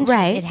 9, 10 inches.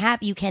 Right.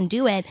 You can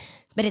do it,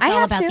 but it's I all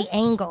have about to. the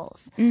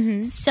angles.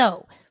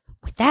 So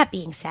with that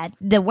being said,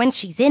 the one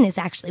she's in is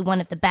actually one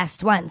of the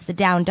best ones, the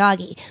down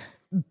doggy,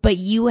 but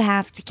you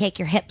have to kick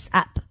your hips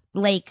up,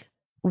 like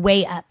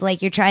way up,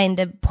 like you're trying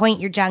to point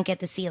your junk at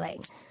the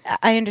ceiling.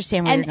 I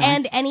understand where you're going.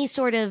 And any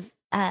sort of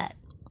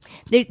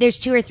there's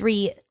 2 or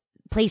 3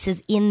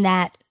 places in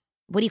that,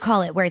 what do you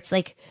call it, where it's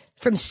like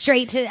from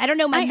straight to, I don't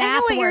know my I know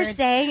math what you're words.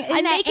 saying. In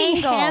I'm that making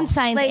angle. hand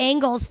signs, Like-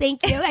 angles.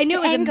 Thank you. I knew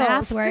it was a Angles.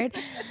 math word.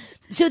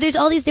 So there's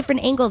all these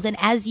different angles, and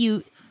as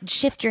you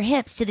shift your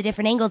hips to the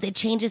different angles, it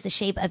changes the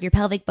shape of your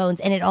pelvic bones,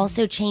 and it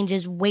also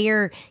changes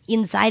where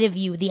inside of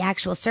you the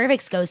actual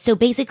cervix goes. So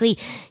basically,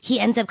 he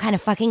ends up kind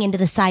of fucking into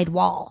the side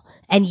wall,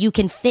 and you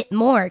can fit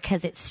more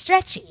because it's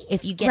stretchy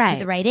if you get Right. to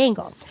the right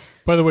angle.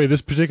 By the way,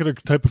 this particular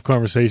type of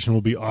conversation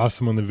will be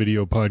awesome on the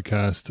video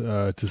podcast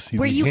to see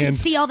Where the you can hand,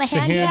 see all the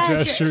hand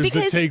gestures gestures, that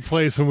because- take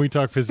place when we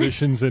talk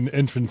positions and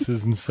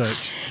entrances and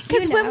such.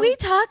 Because You when know. we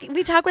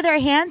talk with our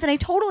hands, and I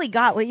totally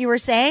got what you were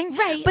saying,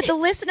 Right. But the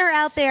listener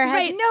out there had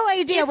Right. no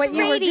idea It's what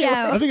you radio. were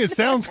I doing. think it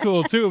sounds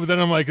cool too, but then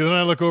then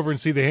I look over and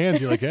see the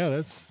hands. You're like, yeah,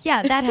 that's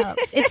Yeah, that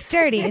helps. It's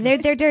dirty.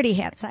 They're dirty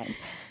hand signs.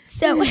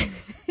 So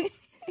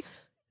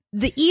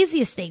the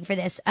easiest thing for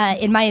this,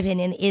 in my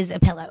opinion, is a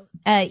pillow.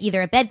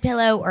 Either a bed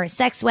pillow or a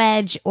sex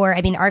wedge, or,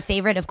 I mean, our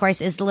favorite, of course,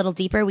 is the Little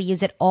Deeper. We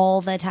use it all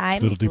the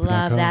time. littledeeper.com.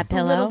 Love that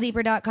pillow.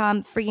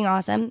 LittleDeeper.com, freaking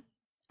awesome.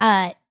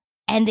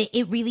 And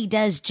it really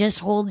does just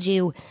hold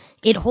you.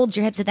 It holds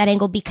your hips at that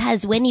angle,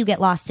 because when you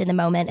get lost in the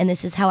moment, and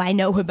this is how I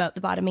know about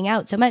the bottoming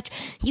out so much,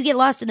 you get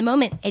lost in the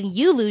moment and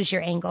you lose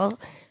your angle.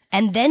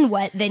 And then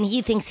what? Then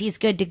he thinks he's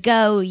good to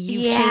go.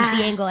 You've changed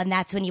the angle, and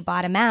that's when you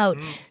bottom out.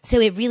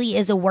 So it really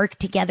is a work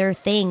together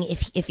thing.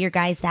 If your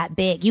guy's that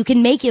big, you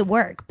can make it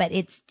work, but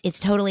it's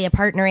totally a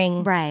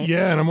partnering. Right.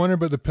 Yeah, and I'm wondering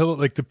about the pillow,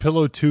 like the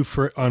pillow too,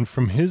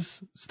 from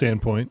his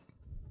standpoint,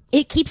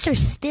 It keeps her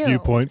still.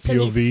 Viewpoint, so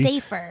POV. he's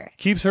safer.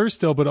 keeps her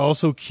still, but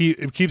also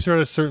it keeps her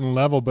at a certain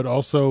level, but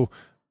also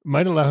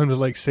might allow him to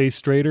like stay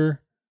straighter.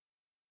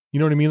 You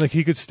know what I mean? Like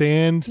he could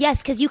stand.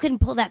 Yes, because you can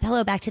pull that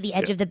pillow back to the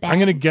edge of the bed. I'm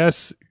gonna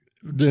guess,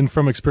 and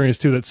from experience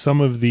too, that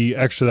some of the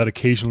extra that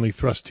occasionally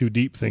thrust too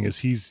deep thing is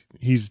he's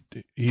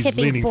tipping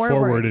leaning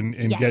forward and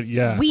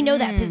yes. We know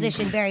that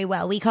position very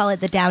well. We call it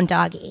the down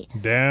doggy.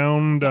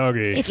 down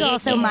doggy. It's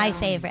also my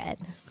favorite.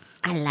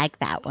 I like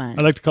that one.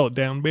 I like to call it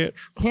down bitch.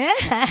 No,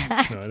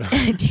 I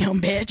don't.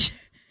 Damn bitch.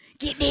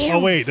 Get down. Oh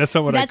wait, that's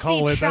not what That's I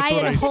call the it. That's try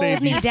what and I say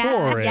hold me before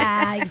down. it.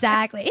 Yeah,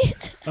 exactly.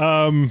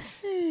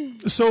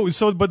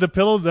 So, but the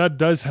pillow that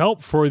does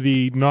help for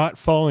the not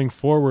falling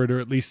forward, or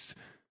at least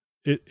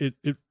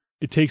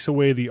it takes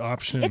away the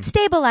option. It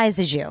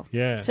stabilizes you.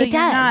 Yeah. So It you're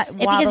not does.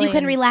 Because you can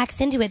wobbling. relax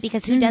into it,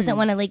 because who doesn't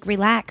want to like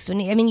relax when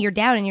you're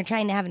down and you're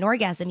trying to have an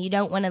orgasm. You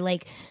don't want to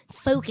like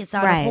focus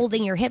on Right.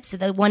 holding your hips at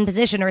the one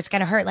position, or it's going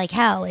to hurt like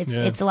hell.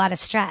 It's a lot of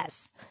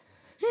stress.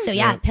 So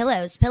yeah,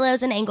 pillows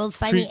and angles.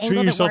 Find treat the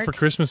angle yourself that for works.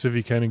 Christmas if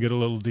you can and get a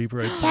little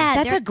deeper. I'd say. Yeah,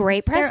 That's they're- a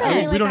great they're present.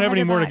 only we like don't have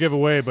any more to $100. give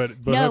away, but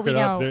No, hook we it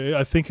up. don't.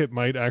 I think it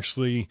might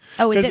actually.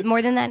 Oh, is 'cause it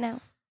more than that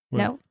now?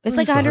 No, it's I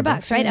like think $100,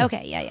 $100, right? yeah.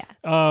 Okay,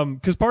 yeah.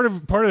 Because part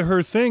of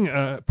her thing,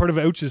 part of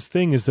Ouch's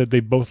thing is that they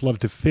both love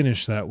to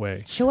finish that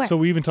way. Sure. So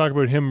we even talk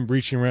about him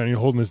reaching around and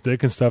holding his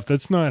dick and stuff.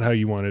 That's not how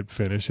you want to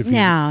finish. If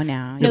No.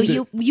 No,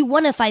 you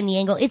want to find the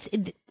angle.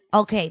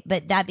 Okay,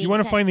 but that being you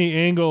want to said, find the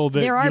angle that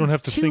there are you don't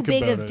have to too think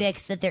big about of it.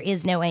 dicks that there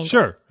is no angle.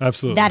 Sure,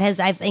 absolutely.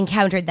 I've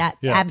encountered that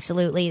Yeah.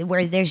 absolutely,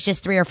 where there's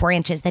just 3 or 4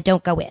 inches that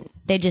don't go in.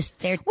 They're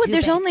Well, too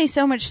there's big. only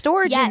so much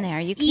storage Yes, in there.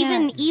 You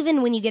can't.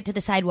 even when you get to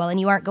the sidewall and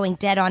you aren't going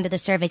dead onto the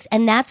cervix,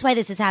 and that's why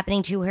this is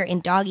happening to her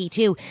in doggy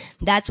too.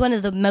 That's one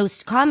of the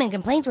most common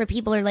complaints, where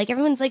people are like,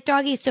 everyone's like,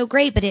 doggy is so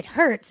great, but it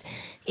hurts.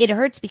 It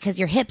hurts because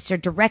your hips are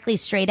directly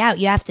straight out.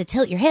 You have to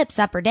tilt your hips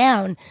up or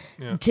down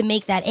to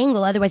make that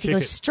angle. Otherwise, it Kick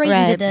goes it. straight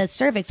Right. into the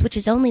cervix, which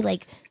is only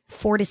like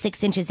 4 to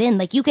 6 inches in.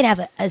 Like you can have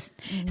a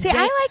See,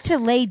 I like to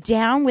lay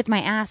down with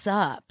my ass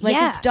up. Like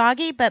Yeah. it's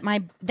doggy, but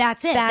my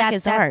that's it. back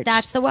is arched.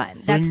 That's the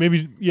one. That's And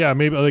maybe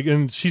like,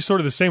 and she's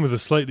sort of the same with a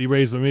slightly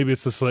raised, but maybe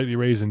it's the slightly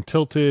raised and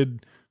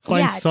tilted.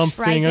 Find Yeah, try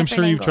something. I'm different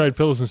sure you've tried angles.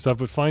 pillows and stuff,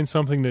 but find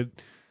something that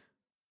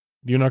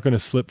you're not going to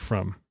slip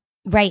from.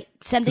 right.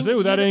 Something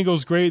Because that you-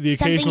 angle's great. The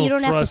something occasional you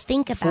don't have to thrust,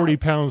 think about. 40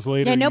 pounds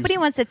later. yeah. you- Nobody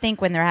wants to think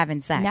when they're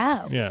having sex.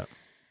 No. Yeah.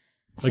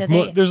 So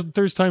Like they-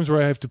 there's times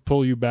where I have to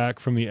pull you back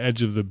from the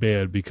edge of the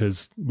bed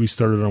because we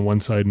started on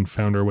one side and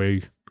found our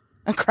way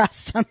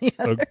Across on the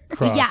other.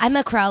 across. Yeah, I'm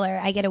a crawler.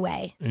 I get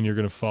away. and you're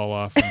gonna fall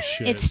off and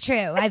shit. It's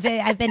true.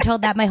 I've been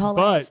told that my whole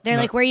But life. They're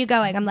not- like, "Where are you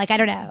going?" I'm like, "I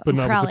don't know. but I'm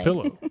not crawling."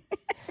 with the pillow.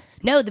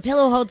 No, the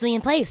pillow holds me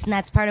in place, and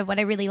that's part of what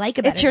I really like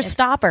about it. It's your It's-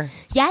 stopper.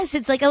 Yes,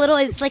 it's like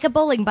a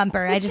bowling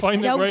bumper. I just Find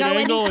the don't right go any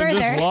angle and further.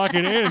 just lock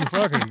it in.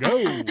 Fucking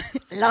go.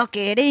 Lock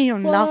it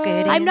in, lock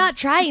it in. I'm not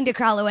trying to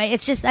crawl away.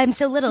 It's just I'm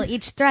so little.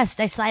 Each thrust,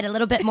 I slide a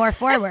little bit more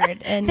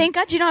forward. And Thank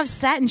God you don't have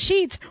satin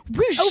sheets.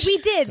 Whoosh. oh, we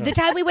did. The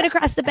time we went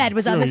across the bed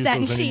was We on don't the use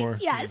satin those sheet. anymore.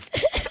 Yes.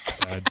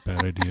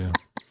 Bad idea.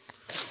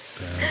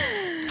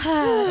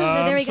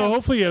 So there we So go.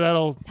 hopefully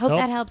that'll Hope help.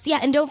 that helps. Yeah,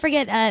 and don't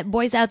forget,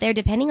 boys out there,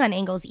 depending on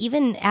angles,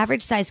 even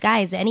average sized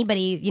guys,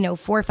 anybody 4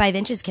 or 5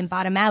 inches can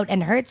bottom out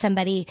and hurt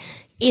somebody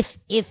if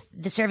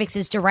the cervix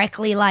is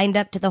directly lined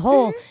up to the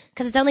hole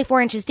because it's only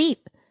 4 inches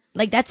deep.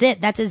 Like that's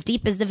it. That's as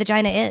deep as the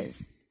vagina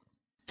is.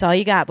 That's all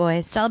you got,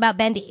 boys. It's all about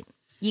bending.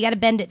 You got to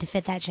bend it to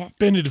fit that shit.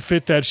 Bend it to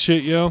fit that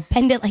shit, yo.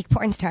 Bend it like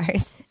porn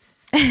stars.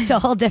 It's a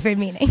whole different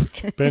meaning.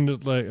 Bend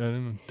it like, I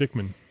don't know,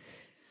 Dickman.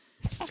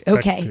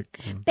 Okay, Dick.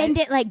 Bend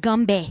it like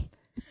Gumby.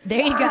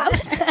 there you go.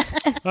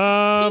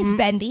 He's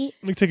bendy.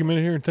 Let me take a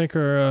minute here and thank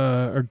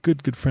our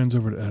good friends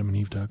over at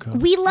adamandeve.com.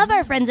 We love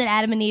our friends at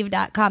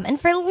adamandeve.com. And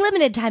for a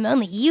limited time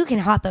only, you can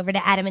hop over to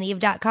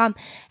adamandeve.com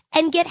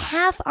and get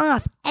half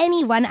off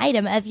any one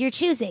item of your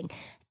choosing.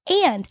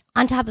 And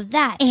on top of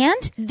that,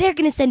 they're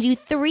going to send you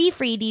 3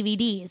 free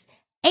DVDs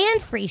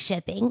and free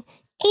shipping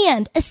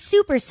and a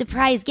super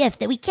surprise gift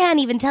that we can't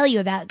even tell you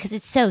about because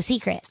it's so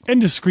secret.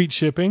 And discreet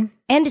shipping.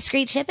 And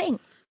discreet shipping.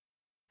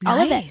 All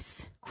of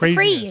it.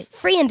 Craziness.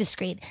 Free and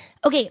discreet.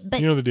 Okay,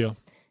 but You know the deal.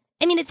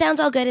 I mean, it sounds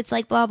all good. It's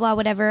like blah, blah,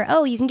 whatever.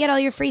 Oh, you can get all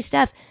your free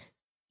stuff.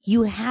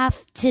 You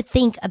have to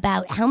think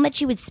about how much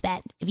you would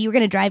spend if you were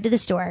going to drive to the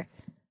store,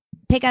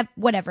 pick up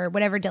whatever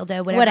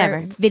dildo,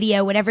 whatever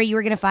video, whatever you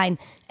were going to find,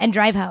 and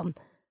drive home.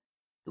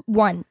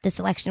 1, the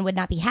selection would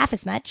not be half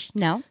as much.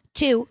 No.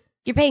 2,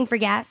 you're paying for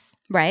gas,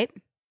 Right.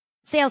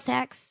 sales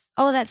tax,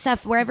 all of that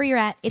stuff, wherever you're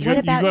at. It's You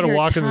about got to your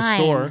walk in the time.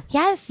 store.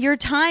 Yes. Your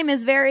time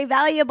is very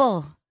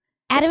valuable.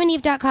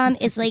 AdamandEve.com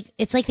is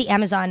it's like the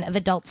Amazon of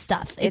adult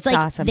stuff. It's like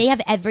awesome. They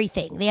have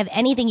everything. They have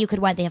anything you could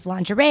want. They have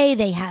lingerie.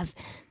 They have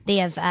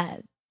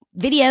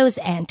videos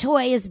and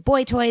toys,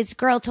 boy toys,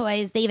 girl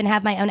toys. They even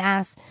have my own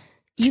ass.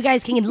 You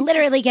guys can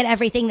literally get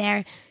everything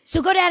there.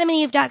 So go to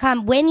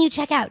adamandeve.com. When you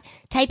check out,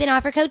 type in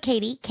offer code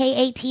Katie,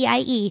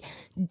 Katie.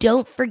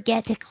 Don't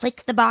forget to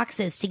click the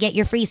boxes to get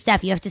your free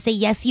stuff. You have to say,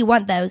 yes, you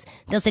want those.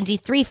 They'll send you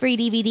 3 free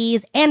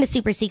DVDs and a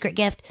super secret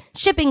gift.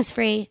 Shipping's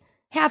free.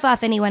 Half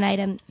off any one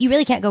item. You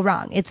really can't go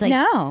wrong. It's like,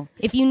 No.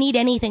 if you need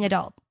anything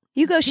adult,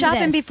 You go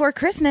shopping this. before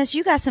Christmas,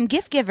 you got some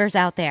gift givers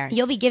out there.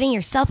 you'll be giving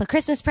yourself a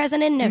Christmas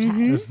present in no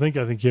time. I think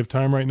you have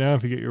time right now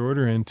if you get your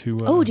order into.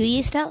 Oh, do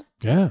you still?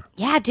 Yeah.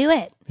 Yeah, do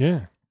it.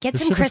 Yeah. Get Their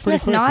some shipping's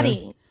Christmas pretty quick, man.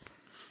 naughty.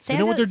 You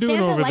know what they're doing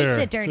Santa over likes there.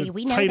 it dirty. It's a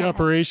We know tight that.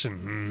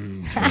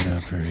 operation. Tight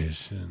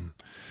operation.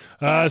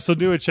 So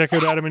do it. Check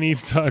out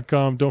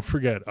adamandeve.com. Don't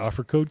forget,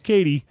 offer code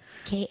Katie.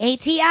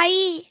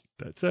 Katie.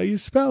 That's how you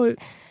spell it.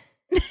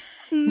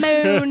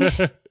 Moon.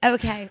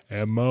 Okay.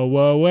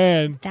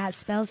 MOON. That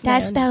spells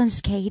That moon.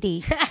 spells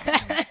Katie.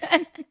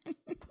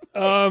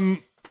 All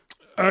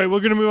right, we're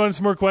going to move on to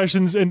some more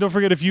questions. And don't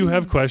forget, if you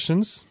have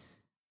questions,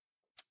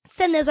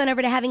 Send those on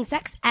over to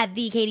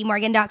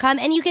havingsex@thekatiemorgan.com.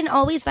 And you can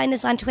always find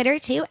us on Twitter,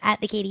 too,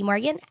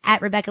 @thekatiemorgan,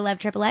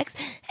 @RebeccaLoveXXX,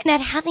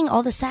 and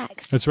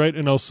 @havingallthesex. that's right.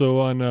 And also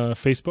on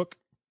Facebook.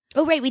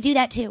 Oh, right. We do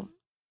that, too.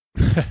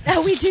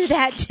 Oh, we do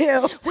that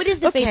too. What is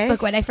the Okay.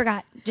 Facebook one? I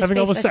forgot. Just Having Facebook,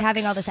 all the sex.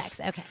 Having all the sex.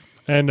 Okay.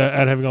 And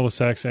at Having All the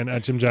Sex and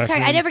at Jim Jackson.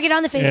 Sorry, I never get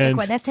on the Facebook And-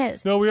 one. That's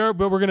his. No, we are,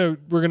 but we're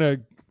gonna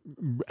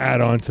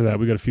add on to that.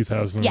 We got a few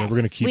thousand. On there. Yes, We're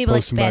gonna keep we will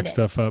posting back expand it.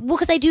 stuff up. Well,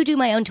 because I do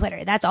my own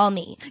Twitter. That's all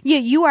me.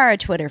 You are a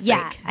Twitter freak.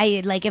 Yeah,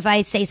 I like if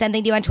I say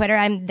something to you on Twitter,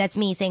 that's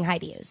me saying hi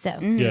to you. So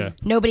Yeah,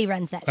 nobody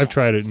runs that. I've shit.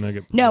 tried it and I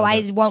get No,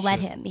 I won't let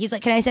him. He's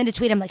like, "Can I send a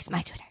tweet?" I'm like, "It's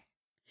my Twitter.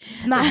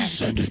 It's mine."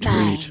 Send a It's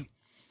mine. tweet.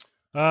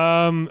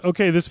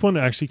 Okay, this one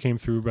actually came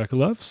through Rebecca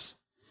Loves.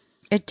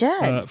 It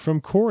did. From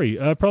Corey.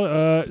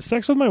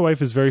 Sex with my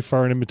wife is very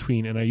far and in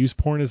between, and I use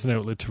porn as an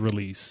outlet to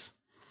release.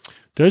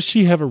 Does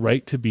she have a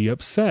right to be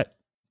upset?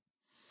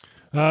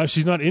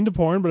 She's not into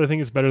porn, but I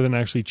think it's better than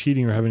actually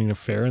cheating or having an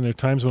affair. And there are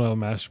times when I'll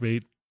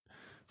masturbate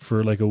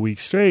for like a week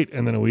straight,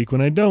 and then a week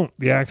when I don't.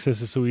 The access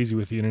is so easy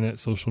with the internet,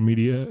 social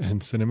media,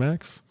 and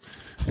Cinemax,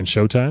 and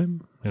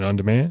Showtime, and on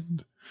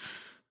demand.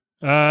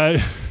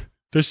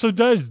 There's so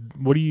does.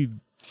 What do you?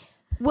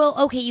 Well,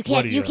 okay, you What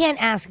can't do you you-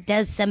 can't ask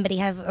does somebody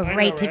have a know,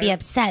 right to be right?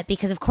 upset,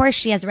 because of course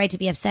she has a right to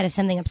be upset if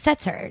something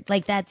upsets her.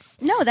 Like that's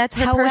No, that's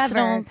her however,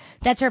 personal.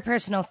 that's her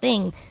personal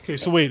thing. Okay,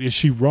 so wait, is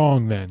she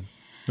wrong then?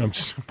 No, I'm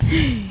just.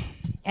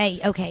 Hey,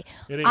 okay.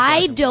 It ain't I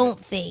black and don't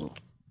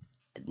think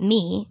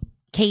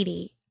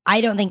Katie,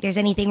 I don't think there's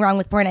anything wrong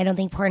with porn. I don't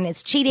think porn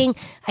is cheating.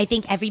 I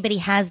think everybody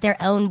has their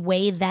own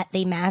way that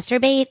they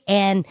masturbate,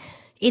 and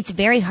it's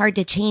very hard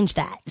to change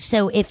that.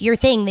 So if your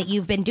thing that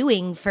you've been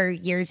doing for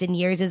years and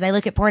years is I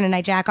look at porn and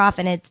I jack off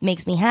and it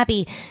makes me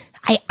happy,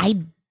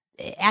 I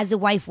as a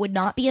wife would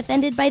not be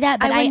offended by that,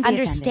 but I wouldn't be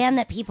understand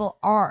that people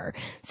are.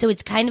 So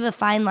it's kind of a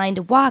fine line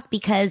to walk,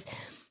 because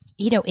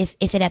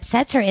if it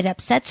upsets her, it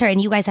upsets her,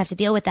 and you guys have to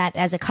deal with that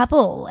as a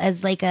couple,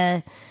 as like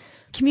a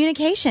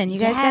communication. You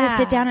guys got to Yeah.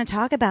 sit down and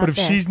talk about But if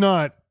this. she's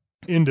not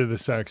into the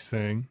sex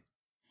thing,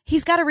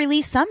 He's got to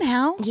release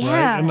somehow. Yeah.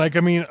 right? And like,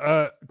 I mean,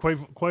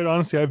 quite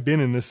honestly, I've been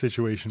in this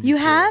situation. You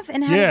before. have?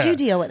 And how did you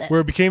deal with it?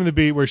 Where it became the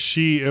beat where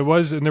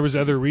and there was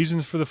other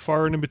reasons for the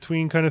far and in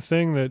between kind of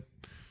thing that,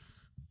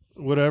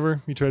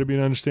 whatever, you try to be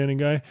an understanding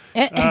guy.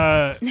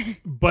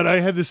 But I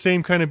had the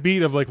same kind of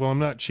beat of like, well, I'm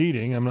not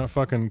cheating. I'm not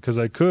fucking, because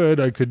I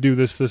could do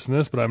this, and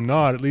this, but I'm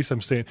not. At least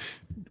I'm saying,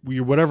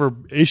 whatever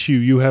issue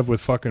you have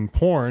with fucking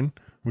porn,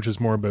 which is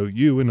more about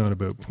you and not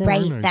about porn.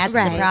 Right. That's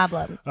the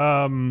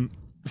problem.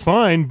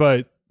 Fine,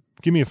 but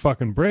give me a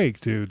fucking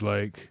break, dude.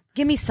 Like,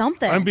 Give me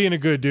something. I'm being a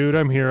good dude.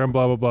 I'm here. I'm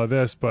blah, blah, blah,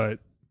 this, but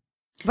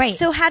Right.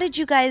 So how did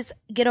you guys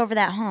get over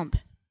that hump?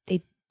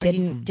 they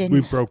Didn't.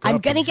 we broke up. I'm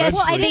going to guess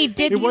eventually. they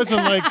did. It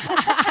wasn't like,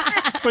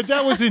 but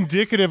that was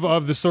indicative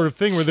of the sort of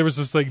thing where there was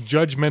this like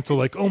judgmental,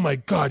 like, oh my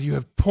God, you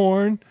have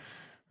porn.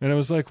 And I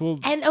was like, well,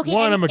 And okay,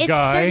 one, and I'm a it's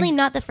guy. certainly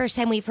not the first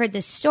time we've heard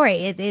this story.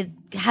 It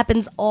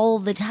happens all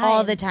the time.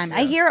 All the time.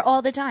 I hear it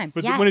all the time.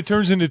 But Yes. when it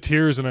turns into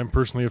tears and I'm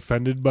personally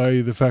offended by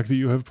the fact that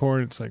you have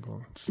porn, it's like,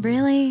 well,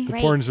 Really? the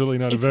Right. porn's really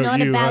not It's about not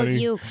you. about honey.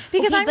 you.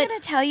 Because Okay, I'm but- going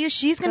to tell you,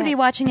 she's going to Go be ahead.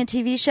 watching a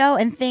TV show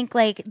and think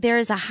like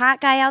there's a hot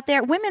guy out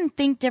there. Women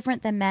think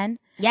different than men.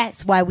 Yes.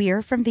 That's why we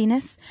are from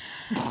Venus.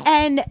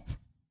 And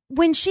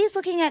when she's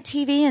looking at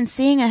TV and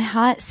seeing a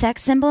hot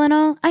sex symbol and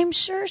all, I'm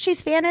sure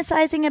she's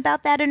fantasizing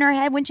about that in her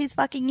head when she's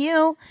fucking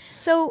you.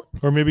 So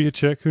Or maybe a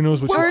chick. Who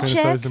knows what Or a she's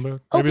chick. fantasizing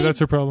about? Maybe Okay. that's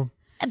her problem.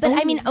 But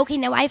I mean, okay,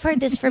 now I've heard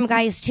this from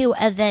guys too,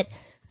 of that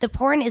the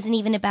porn isn't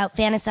even about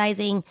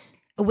fantasizing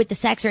with the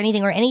sex or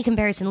anything or any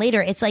comparison later.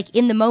 It's like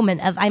in the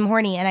moment of I'm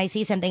horny and I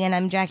see something and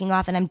I'm jacking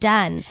off and I'm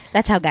done.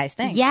 that's how guys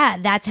think. Yeah,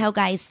 that's how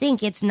guys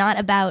think. It's not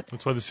about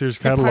That's why the Sears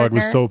catalog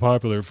was partner. so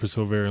popular for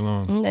so very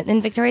long.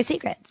 in Victoria's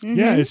Secrets.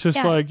 Yeah, it's just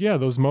Mm-hmm. Yeah. like,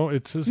 those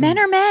it doesn't Men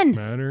are men.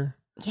 matter.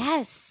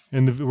 Yes.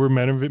 And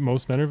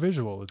most men are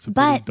visual. It's a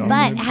But- pretty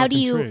dominant how do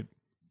fucking you- trait.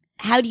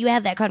 How do you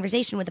have that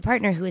conversation with a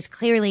partner who is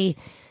clearly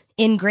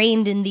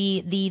ingrained in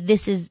the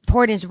this is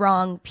porn is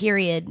wrong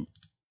period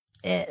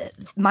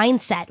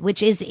mindset,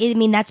 which is, I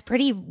mean, that's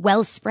pretty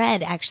well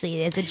spread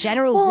actually. As a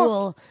general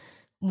rule,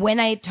 when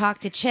I talk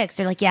to chicks,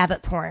 they're like, yeah,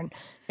 but porn.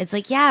 It's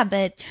like, yeah,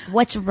 but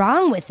what's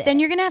wrong with it? Then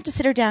you're going to have to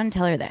sit her down and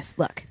tell her this.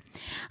 Look,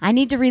 I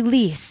need to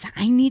release.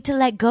 I need to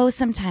let go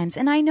sometimes.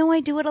 And I know I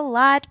do it a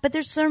lot, but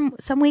there's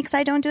some weeks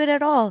I don't do it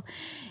at all.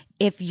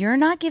 If you're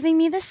not giving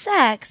me the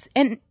sex,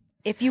 and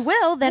if you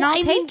will, then Well, I'll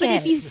I take mean, but it.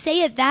 if you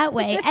say it that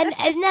way, and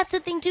that's the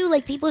thing too,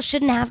 like people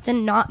shouldn't have to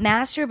not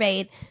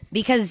masturbate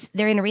because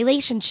they're in a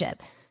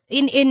relationship.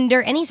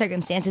 Under any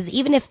circumstances,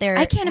 even if they're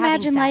I can't having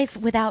imagine sex.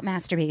 life without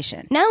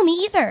masturbation. No, me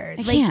either.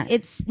 I Like can't.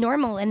 it's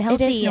normal and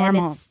healthy. It is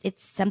normal. And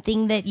it's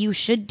something that you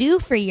should do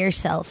for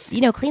yourself. You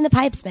know, clean the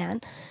pipes,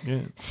 man. Yeah.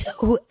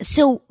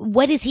 So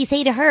what does he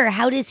say to her?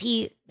 How does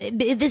he?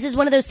 This is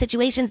one of those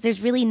situations. There's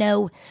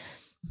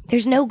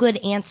no good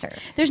answer.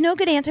 There's no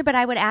good answer, but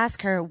I would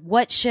ask her,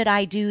 what should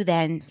I do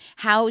then?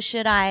 How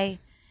should I?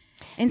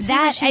 And see what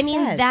That she I mean,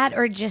 says. that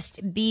or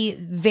just be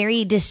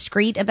very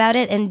discreet about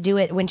it and do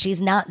it when she's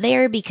not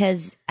there,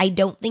 because I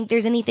don't think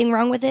there's anything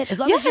wrong with it. As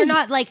long as you're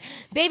not like,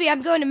 baby,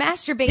 I'm going to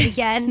masturbate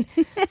again.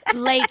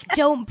 Like,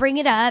 don't bring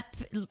it up.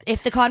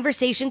 If the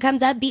conversation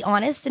comes up, be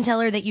honest and tell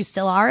her that you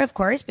still are, of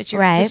course, but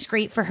you're Right.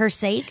 discreet for her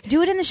sake.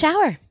 Do it in the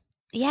shower.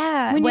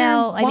 Yeah. When you're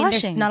well, I mean, there's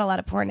washing. not a lot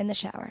of porn in the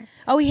shower.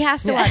 Oh, he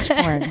has to watch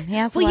porn. He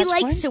has to Well, he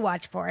watch likes porn? to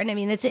watch porn. I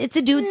mean, it's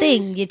a dude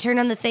thing. You turn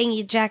on the thing,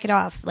 you jack it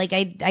off. Like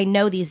I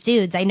know these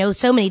dudes. I know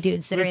so many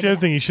dudes that are That's into the other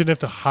that. thing. You shouldn't have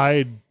to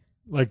hide.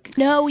 Like,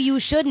 No,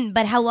 you shouldn't.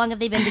 But how long have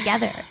they been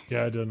together?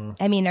 yeah, I don't know.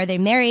 I mean, are they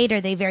married? Are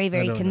they very, I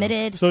very don't know.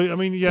 committed? So I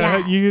mean,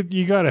 yeah, Yeah.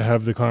 you got to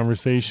have the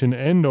conversation,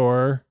 and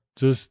or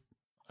just,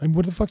 I mean,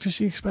 what the fuck does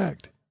she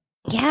expect?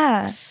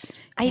 Yeah.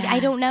 I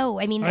don't know.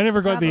 I mean, I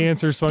never got the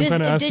answer, so I'm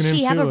kind of asking Does she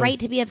him have too, a like- right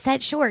to be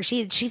upset? Sure.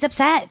 She's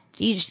upset.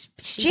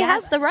 She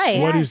has the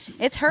right. What is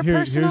It's her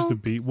Here's personal. the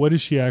beat. What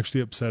is she actually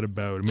upset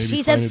about? Maybe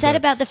She's find it upset that-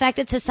 about the fact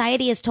that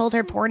society has told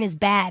her porn is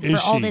bad Is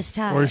for all she? this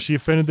time. Or is she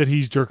offended that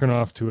he's jerking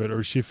off to it?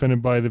 Or is she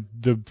offended by the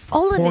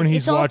All of porn it. he's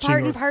It's all watching?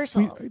 part and or-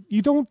 parcel.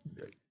 You don't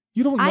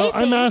know. I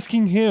I'm think-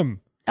 asking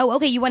him. Oh,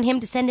 okay. You want him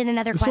to send in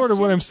another question? Sort of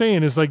what I'm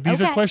saying is like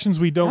these are Okay. questions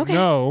we don't Okay.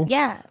 know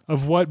Yeah.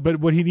 of what, but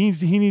what he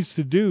needs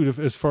to do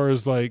as far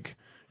as like,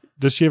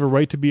 does she have a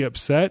right to be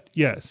upset?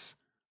 Yes.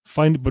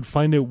 Find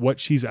out what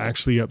she's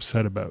actually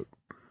upset about,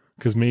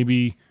 because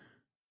maybe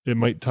it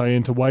might tie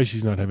into why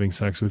she's not having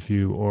sex with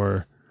you,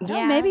 or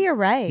No, maybe you're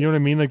right. you know what I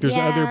mean. Like there's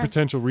other Yeah.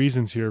 potential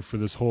reasons here for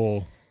this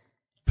whole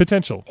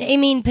potential. I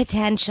mean,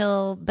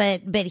 potential,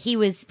 but he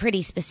was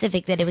pretty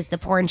specific that it was the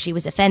porn she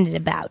was offended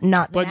about,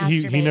 not the But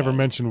he never masturbating.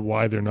 mentioned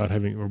why they're not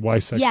having, or why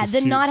sex. Yeah, is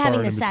the not far having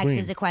and the in sex between.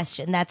 is a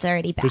question. That's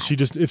already bad. But she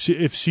just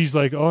if she's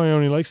like, oh, I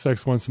only like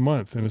sex once a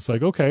month, and it's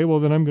like, okay, well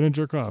then I'm gonna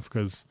jerk off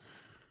because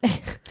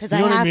Because you I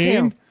know what have I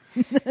mean. to.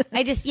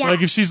 I just, yeah.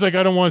 Like if she's like,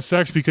 I don't want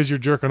sex because you're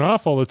jerking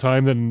off all the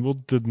time, then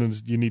then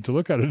you need to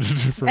look at it a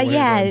different way.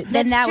 Yeah, then. then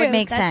That's that true. would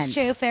make That's sense.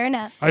 true. Fair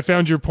enough. I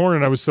found your porn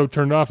and I was so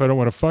turned off. I don't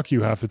want to fuck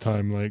you half the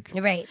time. Like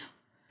Right.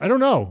 I don't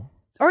know.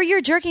 Or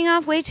you're jerking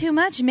off way too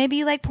much. Maybe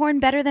you like porn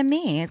better than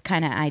me. It's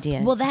kind of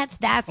idea. Well, that's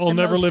I'll the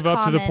never most live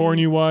up to the common- porn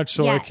you watch,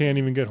 so I Yes. can't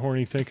even get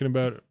horny thinking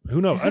about it.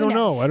 Who knows? I don't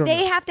know. I don't they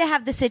know. have to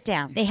have the sit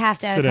down. They have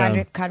to have Sit a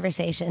down.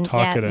 conversation.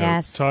 Talk it out.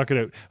 Yes. Talk it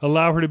out.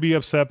 Allow her to be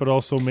upset, but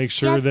also make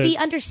sure Yes, that be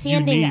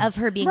understanding you need- of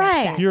her being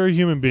Right. upset. You're a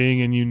human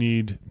being, and you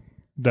need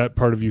that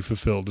part of you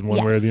fulfilled in one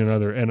way or Yes. the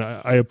other. And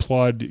I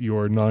applaud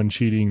your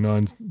non-cheating,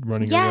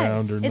 non-running Yes.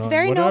 around, or It's non-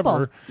 very whatever.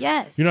 noble.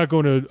 Yes. You're not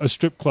going to a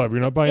strip club.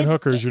 You're not buying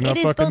hookers. You're not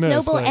It is fucking both this.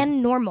 noble Like,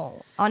 and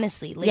normal,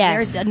 honestly. Like, Yes.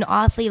 there's an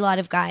awfully lot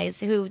of guys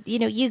who,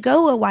 you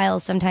go a while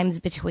sometimes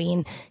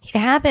between. It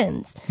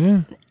happens.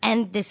 Yeah.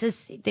 And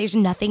there's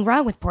nothing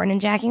wrong with porn and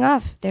jacking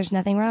off. There's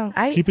nothing wrong.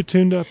 keep it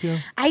tuned up, yeah.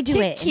 I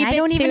do it. Keep and I it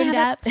don't even tuned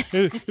have up.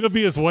 It'll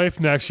be his wife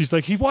next. She's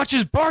like, he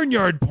watches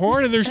barnyard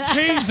porn and there's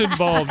chains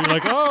involved. You're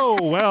like, oh,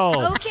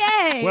 well.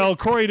 Okay. Well,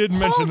 Corey didn't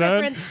Whole mention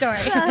that. different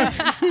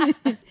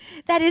story.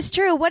 That is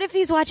true. What if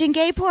he's watching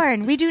gay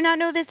porn? We do not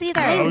know this either.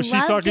 Oh, she's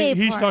love talking. gay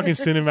He's porn. talking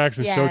Cinemax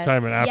and Yeah.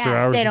 Showtime and After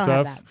Yeah, Hours they and don't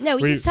have stuff. No,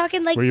 Where he's you-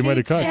 talking like where you might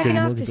have dudes cut jacking Katie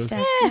off Morgan to does.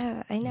 stuff.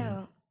 Yeah, I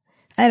know.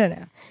 I don't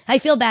know. I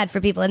feel bad for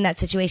people in that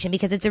situation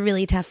because it's a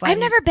really tough one. I've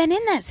never been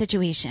in that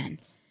situation.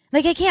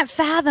 Like, I can't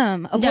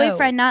fathom a No.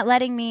 boyfriend not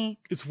letting me.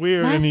 It's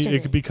weird, and it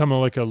Masturbate. could become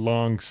like a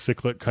long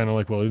cyclic, kind of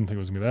like, well, I didn't think it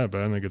was gonna be that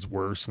bad, and then it gets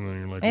worse, and then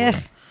you're like,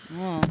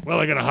 Ugh. well,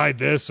 I gotta hide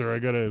this, or I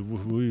gotta.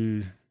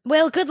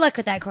 Well, good luck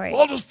with that, Corey.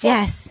 I'll just fuck.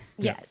 Yes.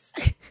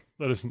 Yes.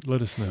 Let us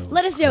know.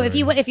 Let us know if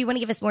you want to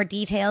give us more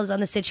details on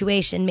the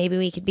situation. Maybe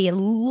we could be a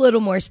little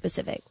more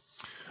specific.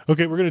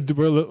 Okay, we're gonna do.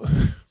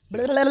 What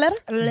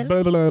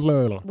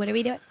are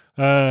we doing?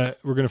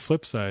 We're gonna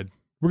flip side.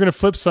 We're gonna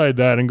flip side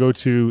that and go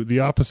to the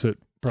opposite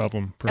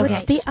problem. Perhaps.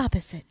 It's the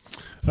opposite.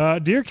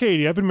 Dear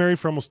Katie, I've been married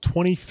for almost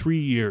 23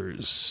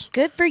 years.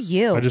 Good for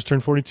you. I just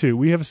turned 42.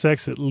 We have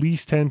sex at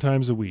least 10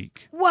 times a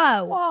week.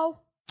 Whoa.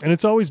 And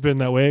it's always been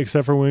that way,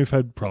 except for when we've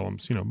had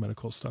problems,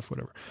 medical stuff,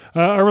 whatever.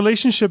 Our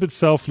relationship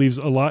itself leaves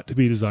a lot to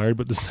be desired,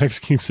 but the sex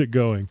keeps it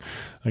going.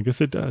 I guess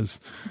it does.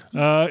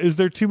 Is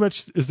there too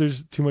much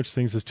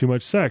things as too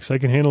much sex? I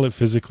can handle it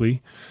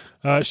physically.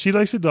 She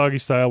likes a doggy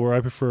style where I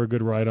prefer a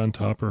good ride on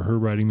top or her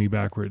riding me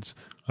backwards.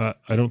 I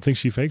don't think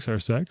she fakes our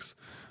sex.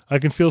 I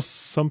can feel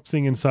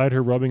something inside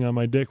her rubbing on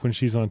my dick when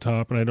she's on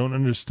top, and I don't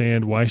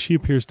understand why she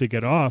appears to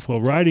get off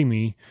while riding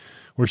me,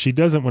 where she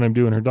doesn't when I'm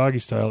doing her doggy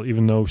style,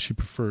 even though she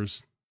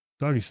prefers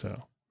doggy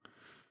style.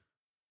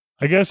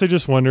 I guess I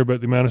just wonder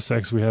about the amount of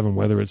sex we have and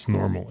whether it's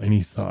normal.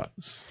 Any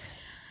thoughts?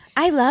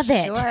 I love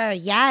it. Sure.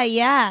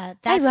 Yeah.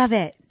 I love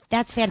it.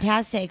 That's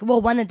fantastic.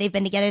 Well, one that they've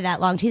been together that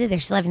long too, that they're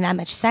still having that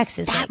much sex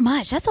is That like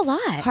much. That's a lot.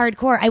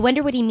 hardcore. I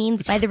wonder what he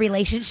means by the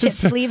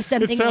relationship leaves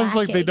something. It sounds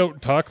like they lacking.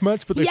 don't talk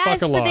much, but they Yes,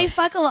 fuck a lot. but they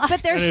fuck a lot.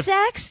 But their And if-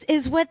 sex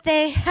is what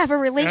they have a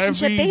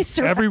relationship based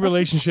around. Every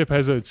relationship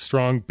has a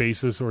strong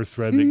basis or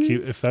thread that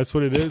keep, if that's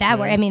what it is. that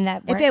yeah. I mean,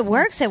 that If works. it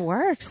works, it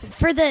works.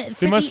 for the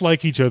They must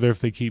like each other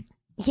if they keep,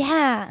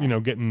 yeah.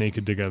 getting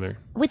naked together.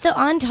 With the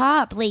on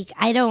top, like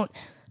I don't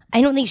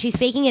think she's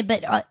faking it,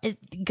 but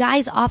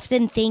guys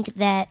often think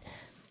that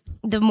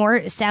the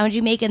more sound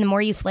you make and the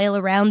more you flail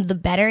around, the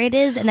better it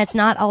is, and that's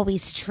not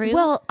always true.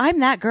 Well, I'm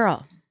that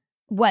girl.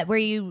 what where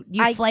you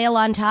I- flail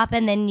on top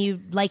and then you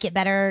like it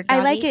better? I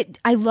doggy? like it.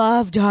 I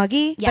love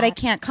doggy, Yeah. but I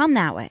can't come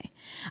that way.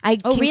 I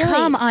Oh, can really?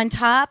 come on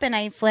top and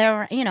I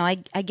flare,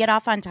 I get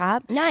off on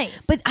top. Nice.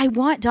 But I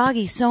want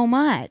doggy so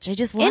much. I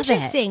just love it.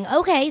 Interesting.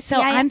 Okay, So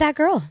I'm that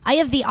girl. I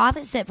have the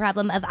opposite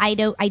problem of I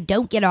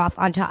don't get off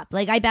on top.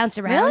 Like I bounce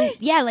around. Really?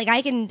 Yeah, like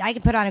I can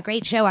put on a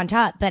great show on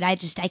top, but I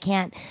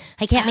can't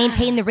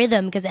maintain the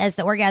rhythm because as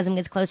the orgasm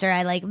gets closer,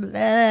 I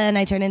and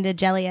I turn into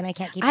jelly and I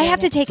can't keep. I have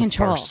to doing it. take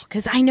control farce.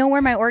 because I know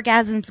where my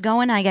orgasm's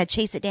going. I got to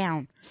chase it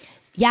down.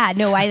 Yeah,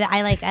 no,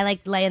 I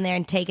like laying there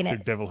and taking Their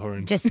it. devil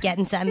horns. Just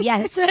getting some,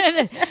 yes.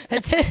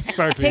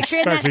 Sparkly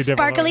Picturing that devil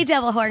sparkly horn.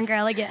 devil horn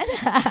girl again.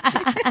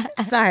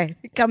 Sorry,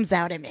 it comes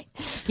out in me.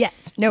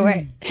 Yes, no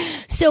worries.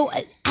 So,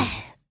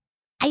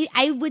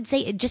 I would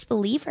say just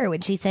believe her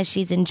when she says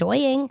she's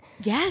enjoying.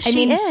 Yeah, I she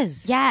mean,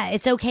 is. Yeah,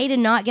 it's okay to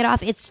not get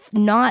off. It's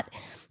not.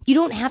 You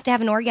don't have to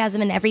have an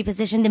orgasm in every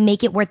position to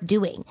make it worth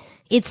doing.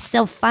 It's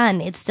still fun.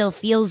 It still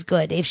feels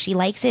good. If she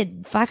likes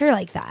it, fuck her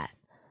like that.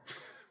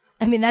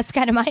 I mean, that's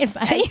kind of my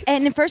advice.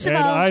 And first of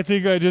And all, I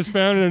think I just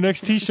found her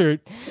next T-shirt.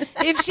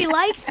 If she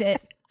likes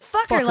it,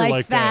 fuck her her like,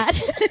 like that.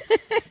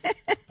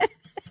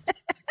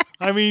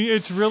 I mean,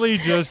 it's really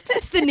just.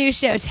 That's the new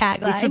show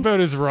tagline. It's about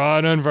as raw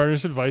and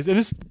unvarnished advice, and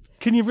it's.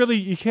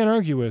 You can't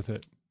argue with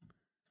it.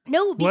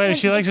 no, because Well,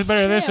 she likes it it's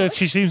better true. this.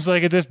 She seems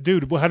like this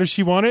dude. Well, how does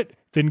she want it?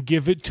 Then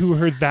give it to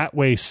her that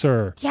way,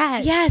 sir.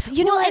 Yes. Yes,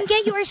 you know well, what? and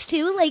get yours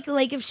too.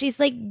 Like if she's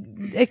like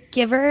a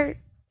giver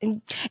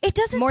it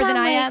doesn't more sound than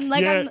I like, am.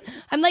 Like Yeah.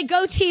 I'm like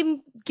go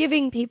team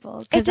giving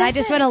people because It I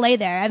just doesn't- want to lay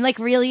there. I'm like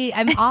really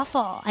I'm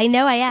awful. I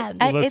know I am.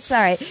 Well, It's all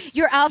right.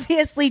 You're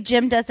obviously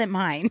Jim doesn't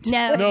mind.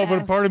 no, No,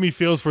 but part of me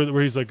feels for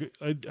where he's like,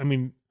 I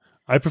mean,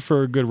 I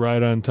prefer a good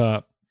ride on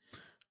top.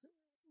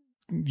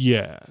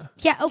 Yeah.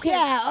 yeah, okay,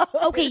 Yeah.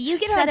 okay. You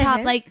get Is on that a top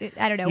hint? like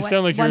I don't know You what,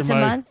 sound like you're once in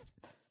a my- month.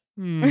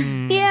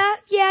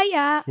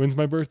 Yeah. When's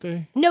my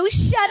birthday? No,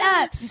 shut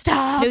up.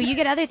 Stop. No, you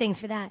get other things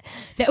for that.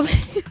 No.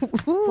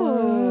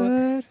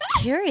 Ooh.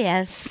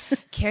 Curious.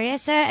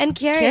 Curiouser and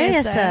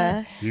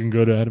curiouser. You can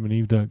go to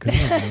adamandeve.com.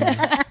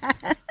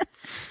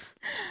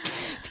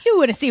 If you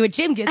want to see what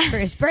Jim gets for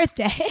his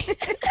birthday,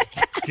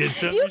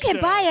 You can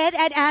buy it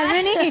at Adam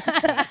and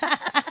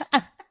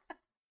Eve.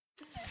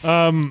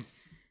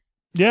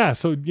 Yeah,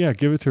 so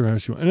give it to her how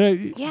she wants.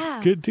 And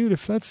Yeah. good, dude.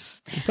 If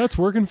that's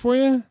working for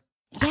you,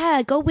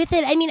 yeah, go with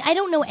it. I mean, I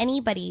don't know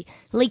anybody,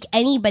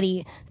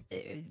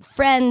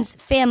 friends,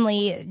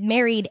 family,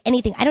 married,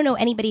 anything. I don't know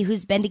anybody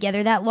who's been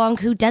together that long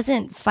who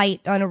doesn't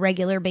fight on a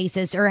regular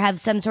basis or have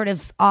some sort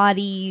of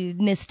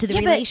oddiness to the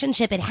Yeah, but-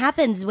 relationship. It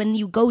happens when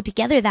you go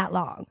together that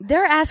long.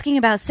 They're asking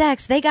about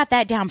sex. They got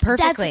that down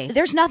perfectly.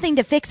 There's nothing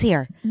to fix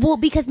here. Well,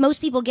 because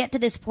most people get to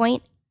this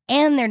point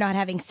and they're not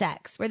having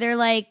sex, where they're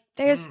like,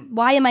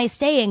 why am I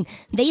staying?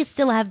 They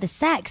still have the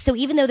sex. So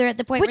even though they're at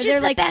the point Which where they're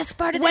is the like, best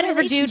part of the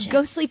whatever, dude, relationship."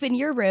 go sleep in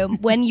your room.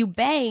 When you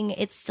bang,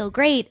 it's still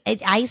great.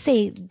 I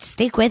say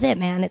stick with it,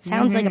 man. It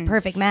sounds like a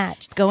perfect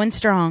match. It's going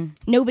strong.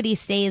 Nobody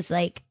stays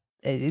like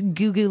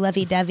goo goo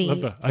lovey dovey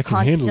love that. I can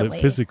constantly. handle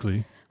it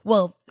physically.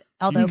 Well,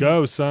 although You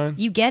go, son.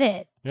 you get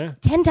it Yeah.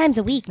 10 times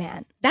a week,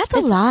 man. That's a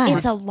lot.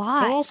 It's a And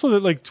lot. also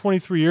that like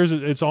 23 years,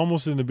 it's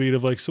almost in the beat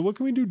of like, so what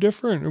can we do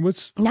different? Or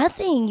what's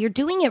Nothing. You're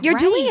doing it You're right.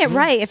 doing it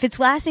right. If it's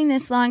lasting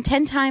this long,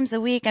 10 times a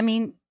week, I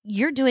mean,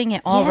 you're doing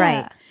it all Yeah.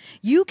 right.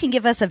 You can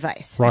give us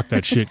advice. rock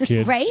that shit,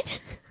 kid? Right?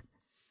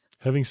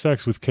 Having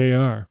sex with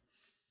KR.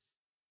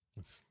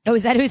 Oh,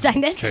 is that who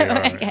signed it?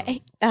 KR.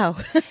 Okay. Oh.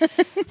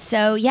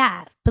 So,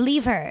 yeah,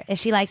 believe her. If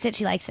she likes it,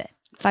 she likes it.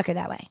 Fuck her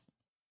that way.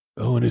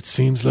 Oh, and it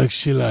seems like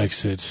she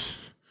likes it.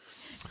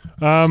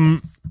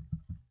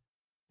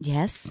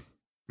 Yes.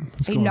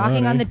 What's Are you going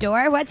knocking on eh? the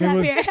door? What's Hey, up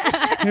what- here?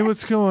 Hey,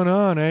 what's going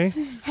on, eh?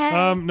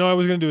 Hey. No, I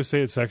was gonna do a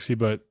say it sexy,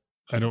 but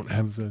I don't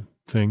have the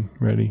thing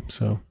ready.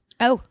 So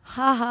Oh,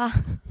 haha.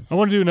 I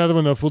want to do another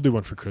one though. If we'll do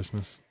one for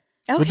Christmas.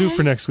 Okay. We'll do it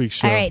for next week's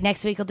show. All right,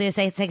 next week we'll do a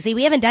Say It Sexy.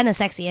 We haven't done a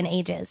sexy in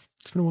ages.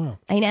 It's been a while.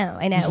 I know.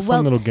 It's a fun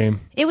Well, little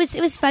game. it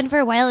was fun for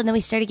a while, and then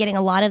we started getting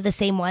a lot of the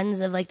same ones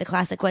of like the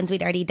classic ones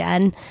we'd already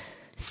done.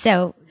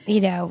 So we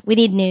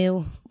need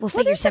new. We'll Well,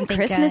 figure there's some something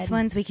Christmas good.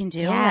 ones we can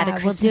do. Yeah, out of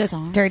we'll Christmas do a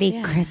songs. dirty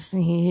Yeah. Christmas.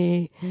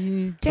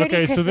 Dirty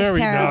Okay, so there we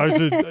go. carols.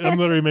 I'm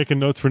literally making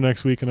notes for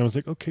next week, and I was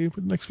like, okay,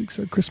 but next week's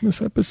our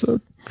Christmas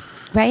episode.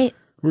 Right?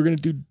 We're gonna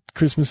do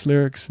Christmas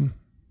lyrics and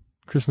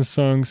Christmas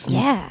songs. and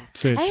Yeah.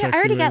 Say it I sexy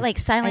already got lyrics. like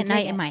Silent I dig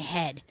Night it. in my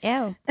head.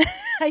 Ew.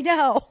 I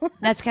know.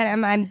 That's kind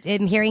of,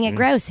 I'm hearing it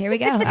gross. Here we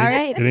go. All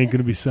right. It ain't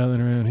gonna be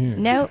silent around here.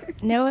 No,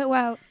 it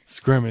won't.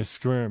 Scrum is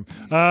scrum.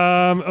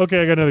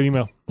 Okay, I got another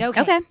email.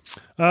 Okay.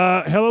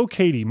 Hello,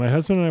 Katie. My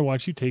husband and I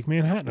watched you take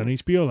Manhattan on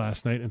HBO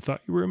last night and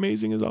thought you were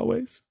amazing as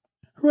always.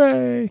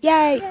 Hooray!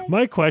 Yay.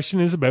 My question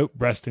is about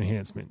breast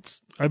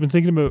enhancements. I've been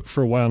thinking about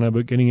for a while now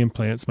about getting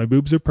implants. My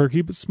boobs are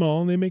perky but small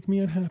and they make me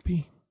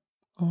unhappy.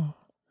 Oh.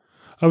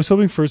 I was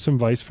hoping for some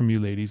advice from you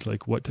ladies,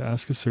 like what to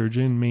ask a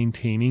surgeon,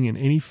 maintaining, and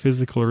any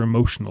physical or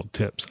emotional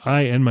tips.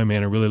 I and my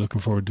man are really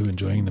looking forward to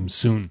enjoying them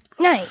soon.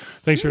 Nice.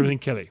 Thanks for everything,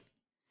 Kelly.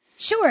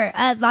 Sure.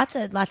 Lots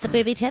of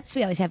booby tips.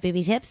 We always have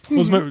booby tips.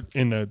 Was my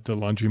in the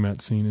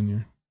laundromat scene in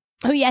your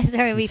Oh yes,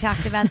 sorry. We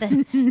talked about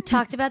the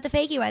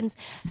fakey ones.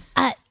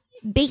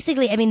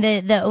 Basically, I mean,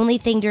 the only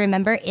thing to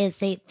remember is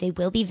they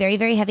will be very,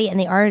 very heavy, and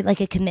they are like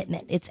a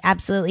commitment. It's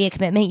absolutely a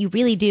commitment. You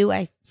really do.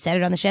 I said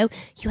it on the show.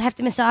 You have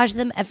to massage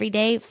them every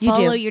day.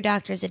 Follow your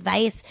doctor's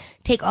advice.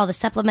 Take all the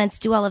supplements.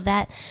 Do all of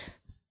that.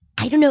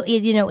 I don't know.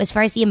 As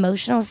far as the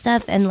emotional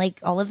stuff and like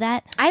all of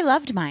that, I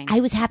loved mine. I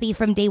was happy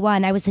from day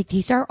one. I was like,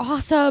 these are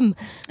awesome.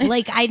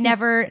 Like I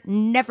never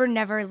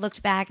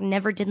looked back,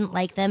 never didn't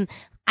like them.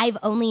 I've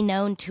only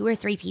known 2 or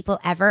 3 people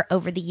ever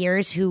over the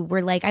years who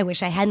were like, I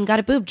wish I hadn't got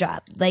a boob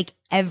job. Like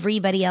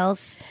everybody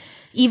else,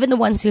 even the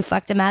ones who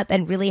fucked them up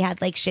and really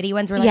had like shitty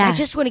ones were like, Yeah. I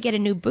just want to get a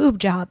new boob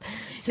job.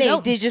 So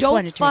They just don't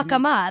wanted to fuck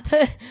them up.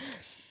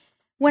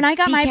 When I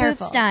got Be my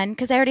careful. boobs done,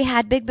 because I already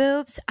had big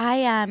boobs,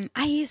 I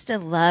used to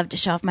love to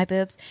show off my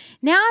boobs.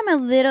 Now I'm a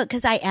little,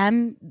 because I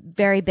am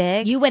very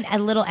big. You went a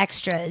little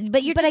extra,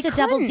 but you're just a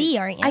double couldn't. D,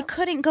 aren't you? I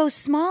couldn't go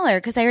smaller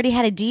because I already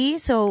had a D.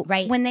 So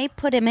Right. when they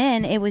put him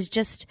in, it was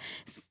just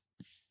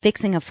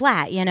fixing a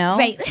flat,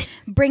 Right.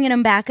 Bringing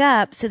them back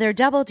up. So they're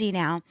double D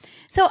now.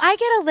 So I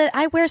get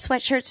I wear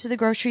sweatshirts to the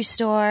grocery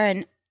store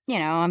and,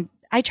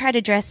 I try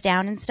to dress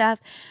down and stuff.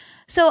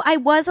 So I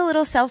was a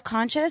little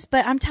self-conscious,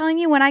 but I'm telling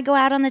you, when I go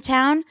out on the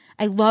town,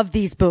 I love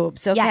these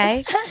boobs.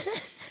 Okay.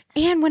 Yes.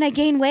 And when I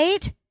gain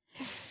weight,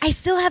 I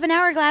still have an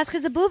hourglass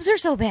because the boobs are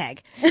so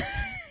big.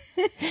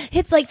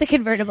 It's like the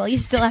convertible. You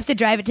still have to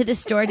drive it to the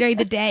store during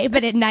the day,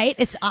 but at night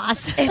it's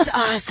awesome. It's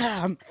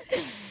awesome.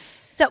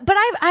 So, but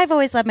I've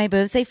always loved my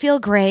boobs. They feel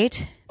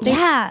great.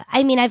 Yeah,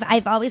 I mean,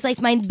 I've always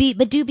liked mine,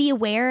 but do be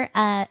aware.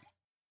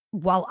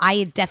 While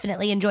I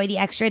definitely enjoy the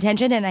extra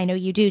attention, and I know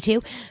you do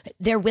too,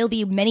 there will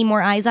be many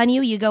more eyes on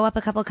you. You go up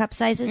a couple cup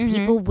sizes,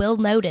 people will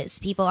notice.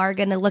 People are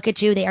going to look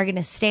at you. They are going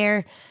to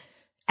stare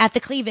at the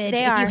cleavage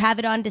They if are. you have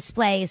it on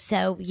display.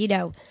 So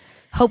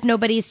hope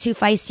nobody's too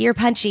feisty or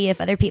punchy if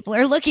other people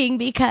are looking,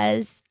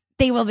 because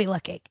they will be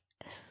looking.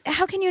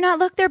 How can you not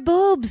look? Their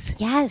boobs.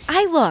 Yes.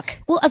 I look.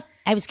 Well,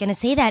 I was going to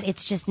say that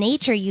it's just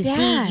nature. You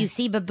Yeah.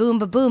 see,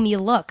 ba-boom, you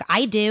look.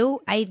 I do.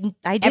 I do.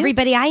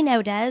 Everybody I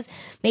know does.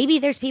 Maybe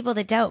there's people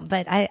that don't,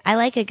 but I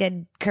like a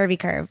good curvy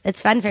curve.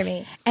 It's fun for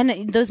me.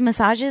 And those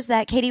massages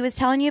that Katie was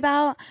telling you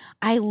about,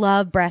 I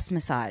love breast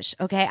massage.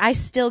 Okay. I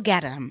still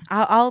get them.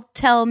 I'll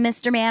tell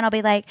Mr. Man, I'll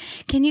be like,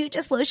 can you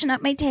just lotion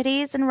up my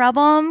titties and rub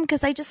them?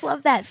 Cause I just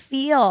love that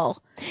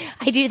feel.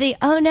 I do the,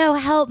 oh no,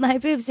 help, my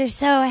boobs are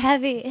so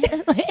heavy.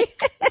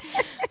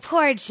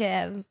 Poor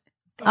Jim.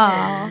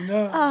 Oh,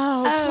 No.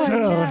 oh,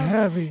 So Joe.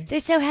 heavy. They're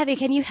so heavy.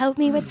 Can you help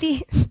me with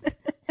these?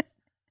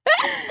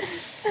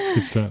 It's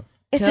good stuff.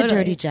 It's Totally. a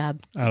dirty job.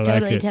 I like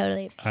Totally, it.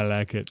 totally. I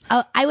like it.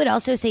 Oh, I would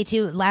also say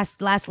too,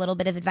 last little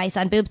bit of advice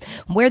on boobs: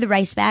 wear the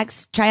rice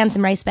bags. Try on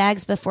some rice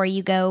bags before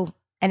you go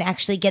and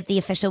actually get the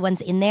official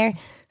ones in there.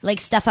 Like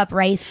stuff up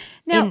rice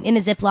No. in a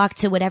Ziploc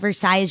to whatever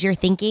size you're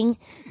thinking.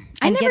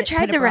 I and never put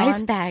tried a the bra rice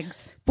on.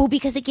 bags. Well,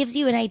 because it gives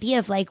you an idea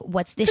of like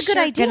what's this It's a good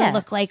shirt gonna idea.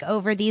 look like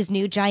over these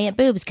new giant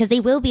boobs, because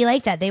they will be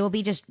like that. They will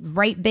be just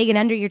right big and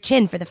under your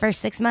chin for the first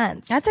 6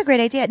 months. That's a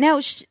great idea. Now,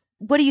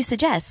 what do you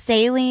suggest?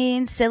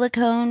 Saline,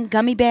 silicone,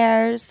 gummy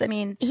bears? I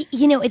mean,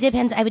 You know, it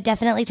depends. I would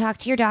definitely talk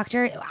to your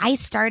doctor. I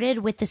started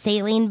with the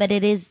saline, but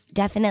it is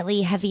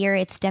definitely heavier.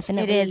 It's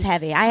definitely It is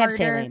heavy. I have harder.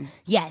 saline.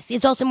 Yes,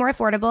 it's also more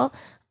affordable.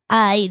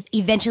 I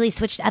eventually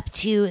switched up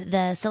to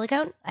the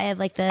silicone. I have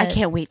like I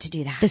can't wait to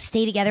do that. the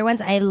Stay Together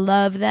ones. I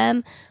love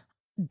them.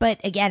 But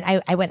again,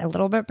 I went a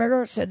little bit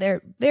bigger, so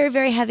they're very,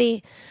 very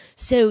heavy.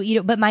 So, you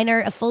know, but mine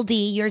are a full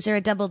D, yours are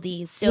a double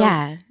D. So,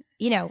 Yeah.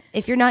 you know,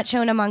 if you're not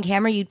showing them on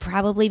camera, you'd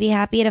probably be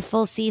happy at a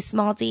full C,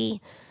 small D.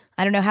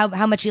 I don't know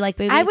how much you like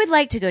boobies. I would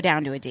like to go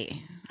down to a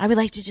D. I would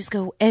like to just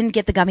go and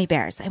get the gummy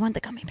bears. I want the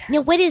gummy bears.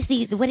 No, what is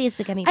the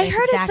gummy I bears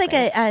heard exactly? it's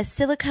like a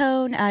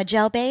silicone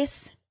gel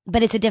base.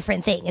 But it's a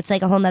different thing. It's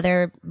like a whole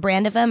nother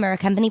brand of them or a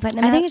company putting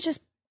them I out. think it's just,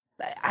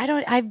 I've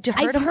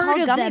heard them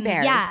called of gummy them.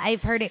 bears. Yeah,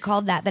 I've heard it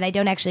called that, but I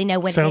don't actually know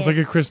what Sounds it like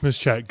is. a Christmas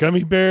chat.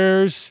 Gummy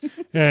bears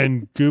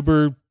and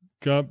goober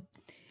gum.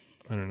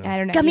 I don't know. I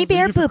don't know. Gummy Yeah,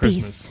 bear What do you do for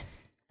boobies. Christmas?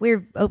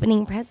 We're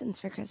opening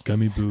presents for Christmas.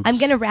 Gummy boobs. I'm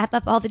going to wrap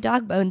up all the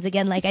dog bones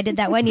again like I did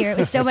that one year. It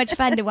was so much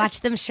fun to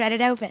watch them shred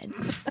it open.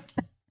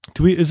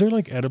 Is there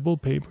like edible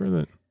paper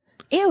that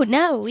Ew,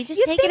 no, we just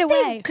You take think it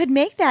they away. could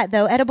make that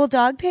though? Edible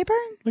dog paper?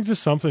 like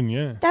just something?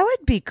 Yeah, That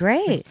would be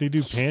great. they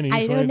do panties.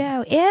 I don't right?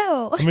 know.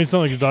 Ew. I mean, it's not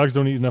like the dogs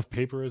don't eat enough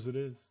paper as it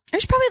is.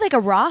 There's probably like a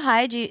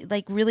rawhide,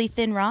 like really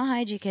thin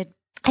rawhide. You could.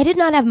 I did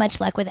not have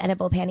much luck with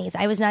edible panties.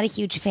 I was not a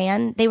huge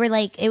fan. They were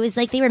like, it was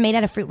like they were made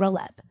out of fruit roll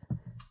up.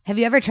 Have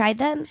you ever tried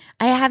them?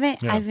 I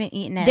haven't. Yeah. I haven't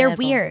eaten it. They're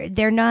edible. weird.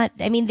 They're not,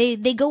 I mean,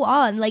 they go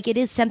on. Like it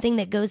is something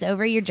that goes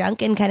over your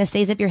junk and kind of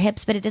stays up your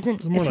hips, but it doesn't.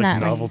 It's more It's like not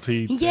like-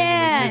 novelty. thing.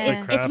 Yeah, It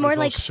tastes it's crap. more all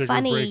like sugar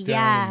funny, breakdown.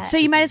 yeah. So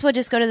you might as well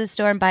just go to the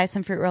store and buy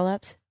some fruit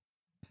roll-ups.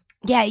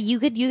 Yeah, you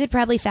could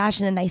probably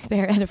fashion a nice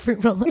pair out of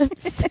fruit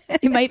roll-ups.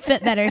 It might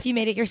fit better if you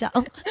made it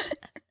yourself.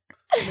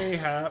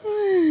 Mayhap.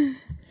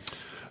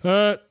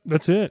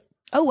 That's it.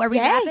 Oh, are we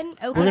Yay. wrapping?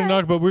 Okay. We're gonna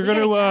knock, but we're We gonna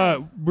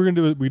gotta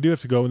do it. We do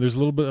have to go. And there's a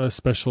little bit of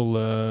special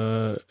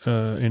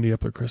Indie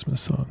Upper Christmas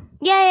song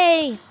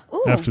Yay!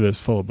 Ooh. after this,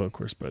 followed by, of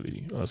course, by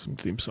the awesome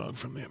theme song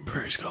from the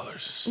Prairie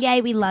Scholars.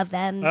 Yay, we love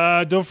them.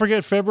 Don't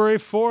forget February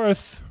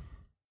 4th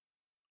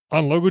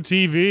on Logo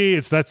TV.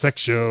 It's That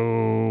Sex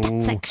Show.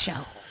 Sex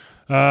show.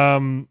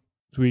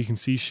 Where you can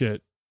see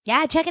shit.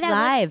 Yeah, check it out.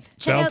 Live.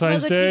 Check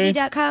Valentine's out Day.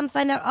 logotv.com.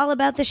 Find out all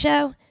about the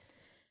show.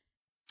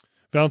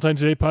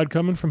 Valentine's Day pod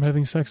coming from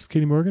Having Sex with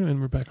Katie Morgan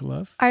and Rebecca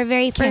Love. Our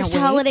very Can't first wait.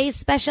 holiday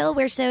special.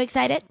 We're so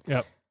excited.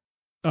 Yep.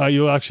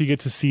 You'll actually get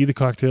to see the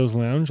Cocktails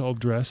Lounge all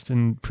dressed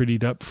and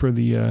prettied up for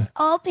the.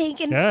 All pink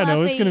and Yeah, fluffy.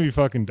 no, it's gonna be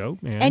fucking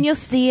dope, man. And you'll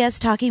see us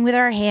talking with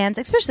our hands,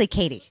 especially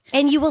Katie.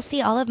 And you will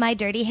see all of my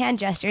dirty hand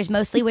gestures,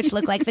 mostly which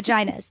look like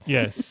vaginas.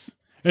 Yes.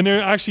 And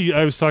there actually,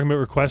 I was talking about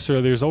requests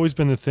earlier. There's always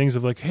been the things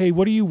of like, hey,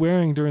 what are you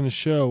wearing during the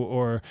show?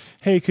 Or,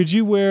 hey, could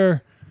you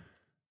wear.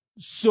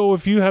 So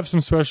if you have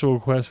some special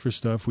requests for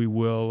stuff, we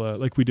will,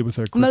 like we did with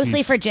our cookies.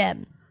 Mostly for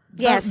Jim.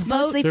 Yes, Vote-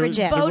 mostly There for was-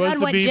 Jim. there Vote was on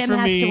the what beat Jim for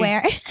has me. to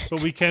wear.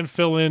 But we can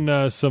fill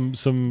in some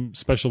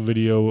special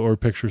video or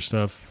picture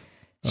stuff.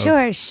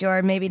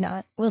 Sure, maybe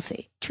not. We'll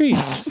see.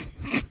 Treats.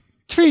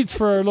 Treats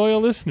for our loyal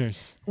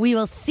listeners. We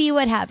will see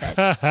what happens.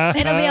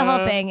 It'll be a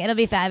whole thing. It'll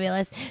be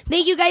fabulous.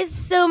 Thank you guys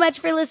so much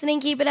for listening.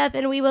 Keep it up,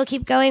 and we will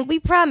keep going. We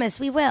promise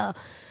we will.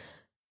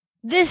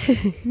 This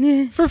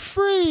For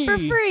free. for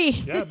free.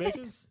 Yeah,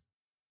 bitches.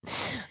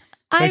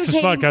 I'm Thanks to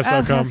Katie-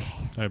 smodcast.com. Oh, okay.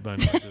 I did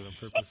it on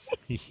purpose.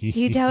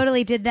 You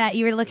totally did that.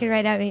 You were looking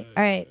right at me.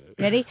 All right,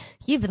 ready?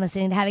 You've been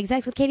listening to Having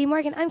Sex with Katie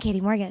Morgan. I'm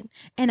Katie Morgan.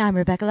 And I'm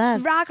Rebecca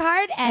Love. Rock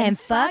hard and And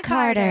fuck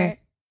harder.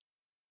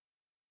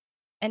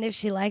 And if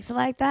she likes it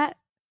like that,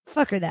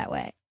 fuck her that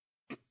way.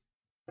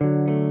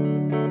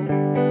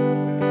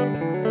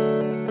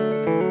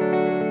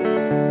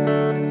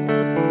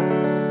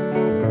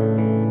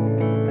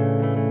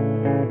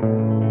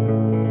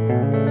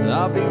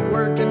 I'll be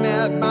working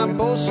at my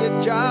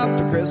bullshit job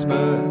for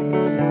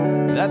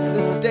Christmas. That's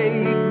the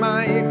state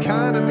my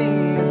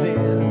economy is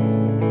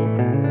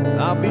in.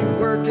 I'll be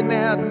working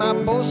at my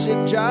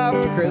bullshit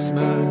job for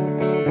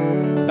Christmas.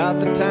 About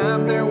the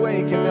time they're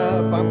waking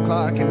up, I'm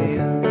clocking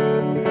in.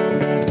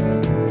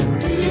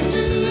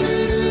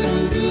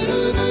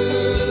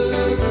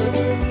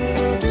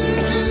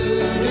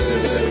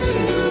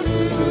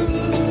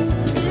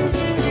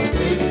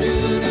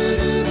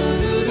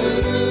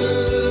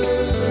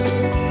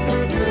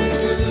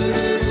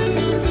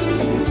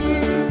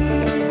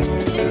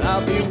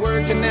 I'll be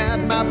working at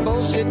my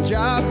bullshit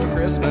job for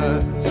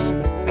Christmas.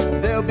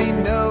 There'll be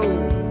no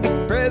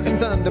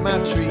presents under my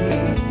tree.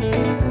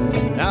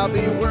 I'll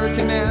be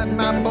working at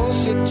my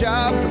bullshit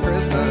job for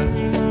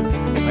Christmas.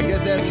 I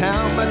guess that's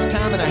how much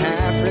time and a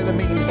half really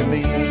means to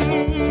me.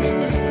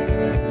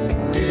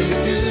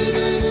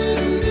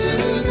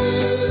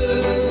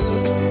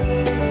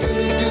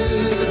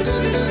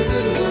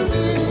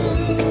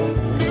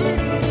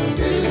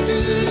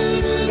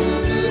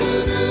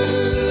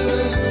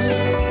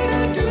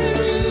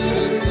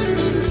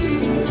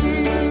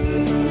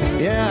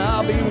 Yeah,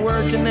 I'll be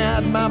working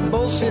at my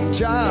bullshit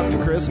job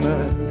for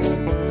Christmas.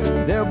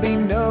 There'll be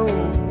no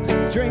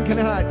drinking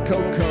hot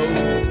cocoa.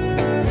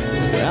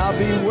 I'll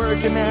be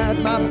working at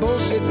my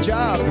bullshit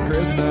job for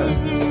Christmas.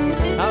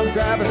 I'll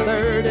grab a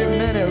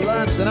 30-minute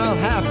lunch, then I'll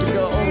have to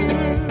go.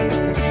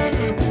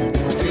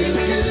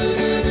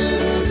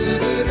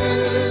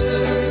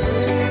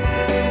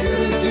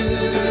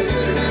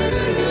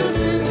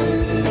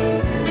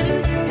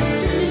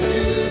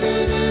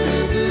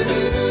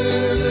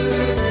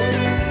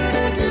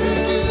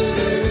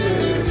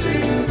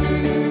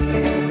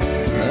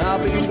 I'll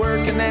be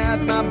working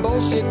at my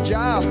bullshit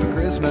job for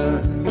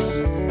Christmas.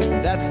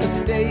 That's the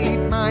state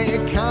my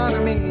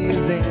economy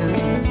is in.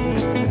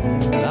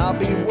 I'll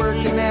be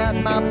working at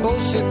my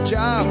bullshit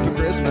job for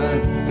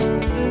Christmas.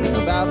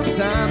 About the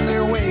time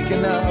they're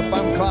waking up,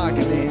 I'm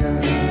clocking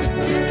in.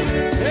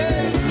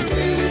 Hey!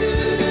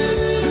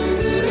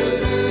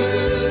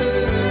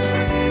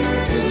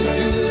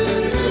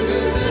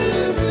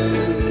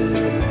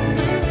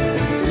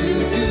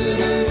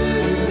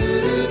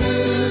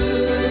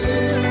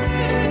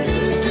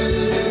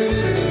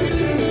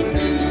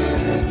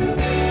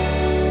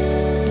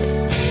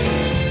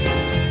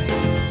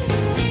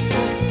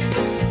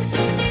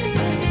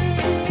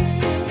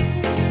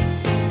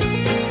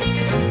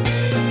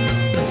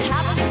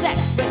 Having sex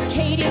with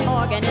Katie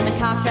Morgan in the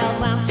cocktail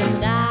lounge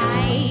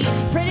tonight.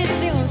 Pretty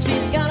soon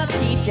she's gonna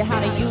teach you how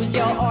to use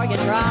your organ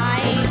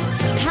right.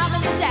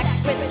 Having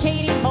sex with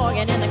Katie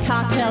Morgan in the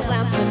cocktail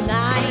lounge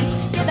tonight.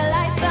 Get the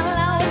lights on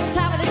low, it's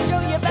time for the show.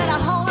 You better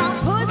hold on,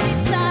 pussy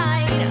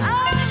tight. Oh!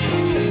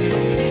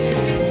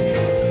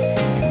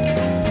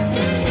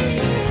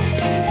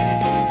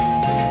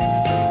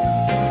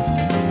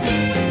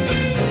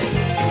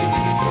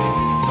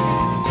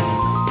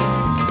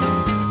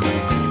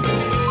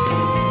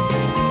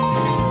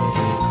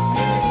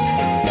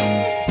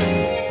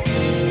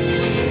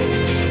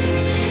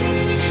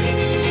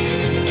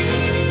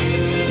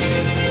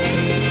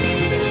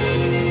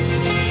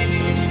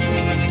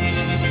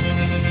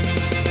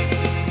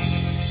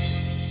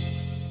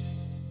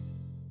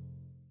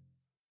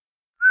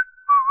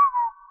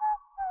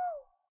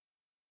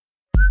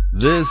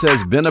 This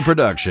has been a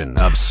production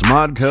of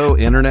Smodco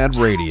Internet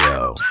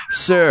Radio.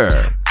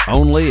 Sir,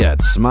 only at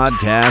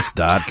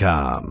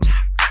smodcast.com.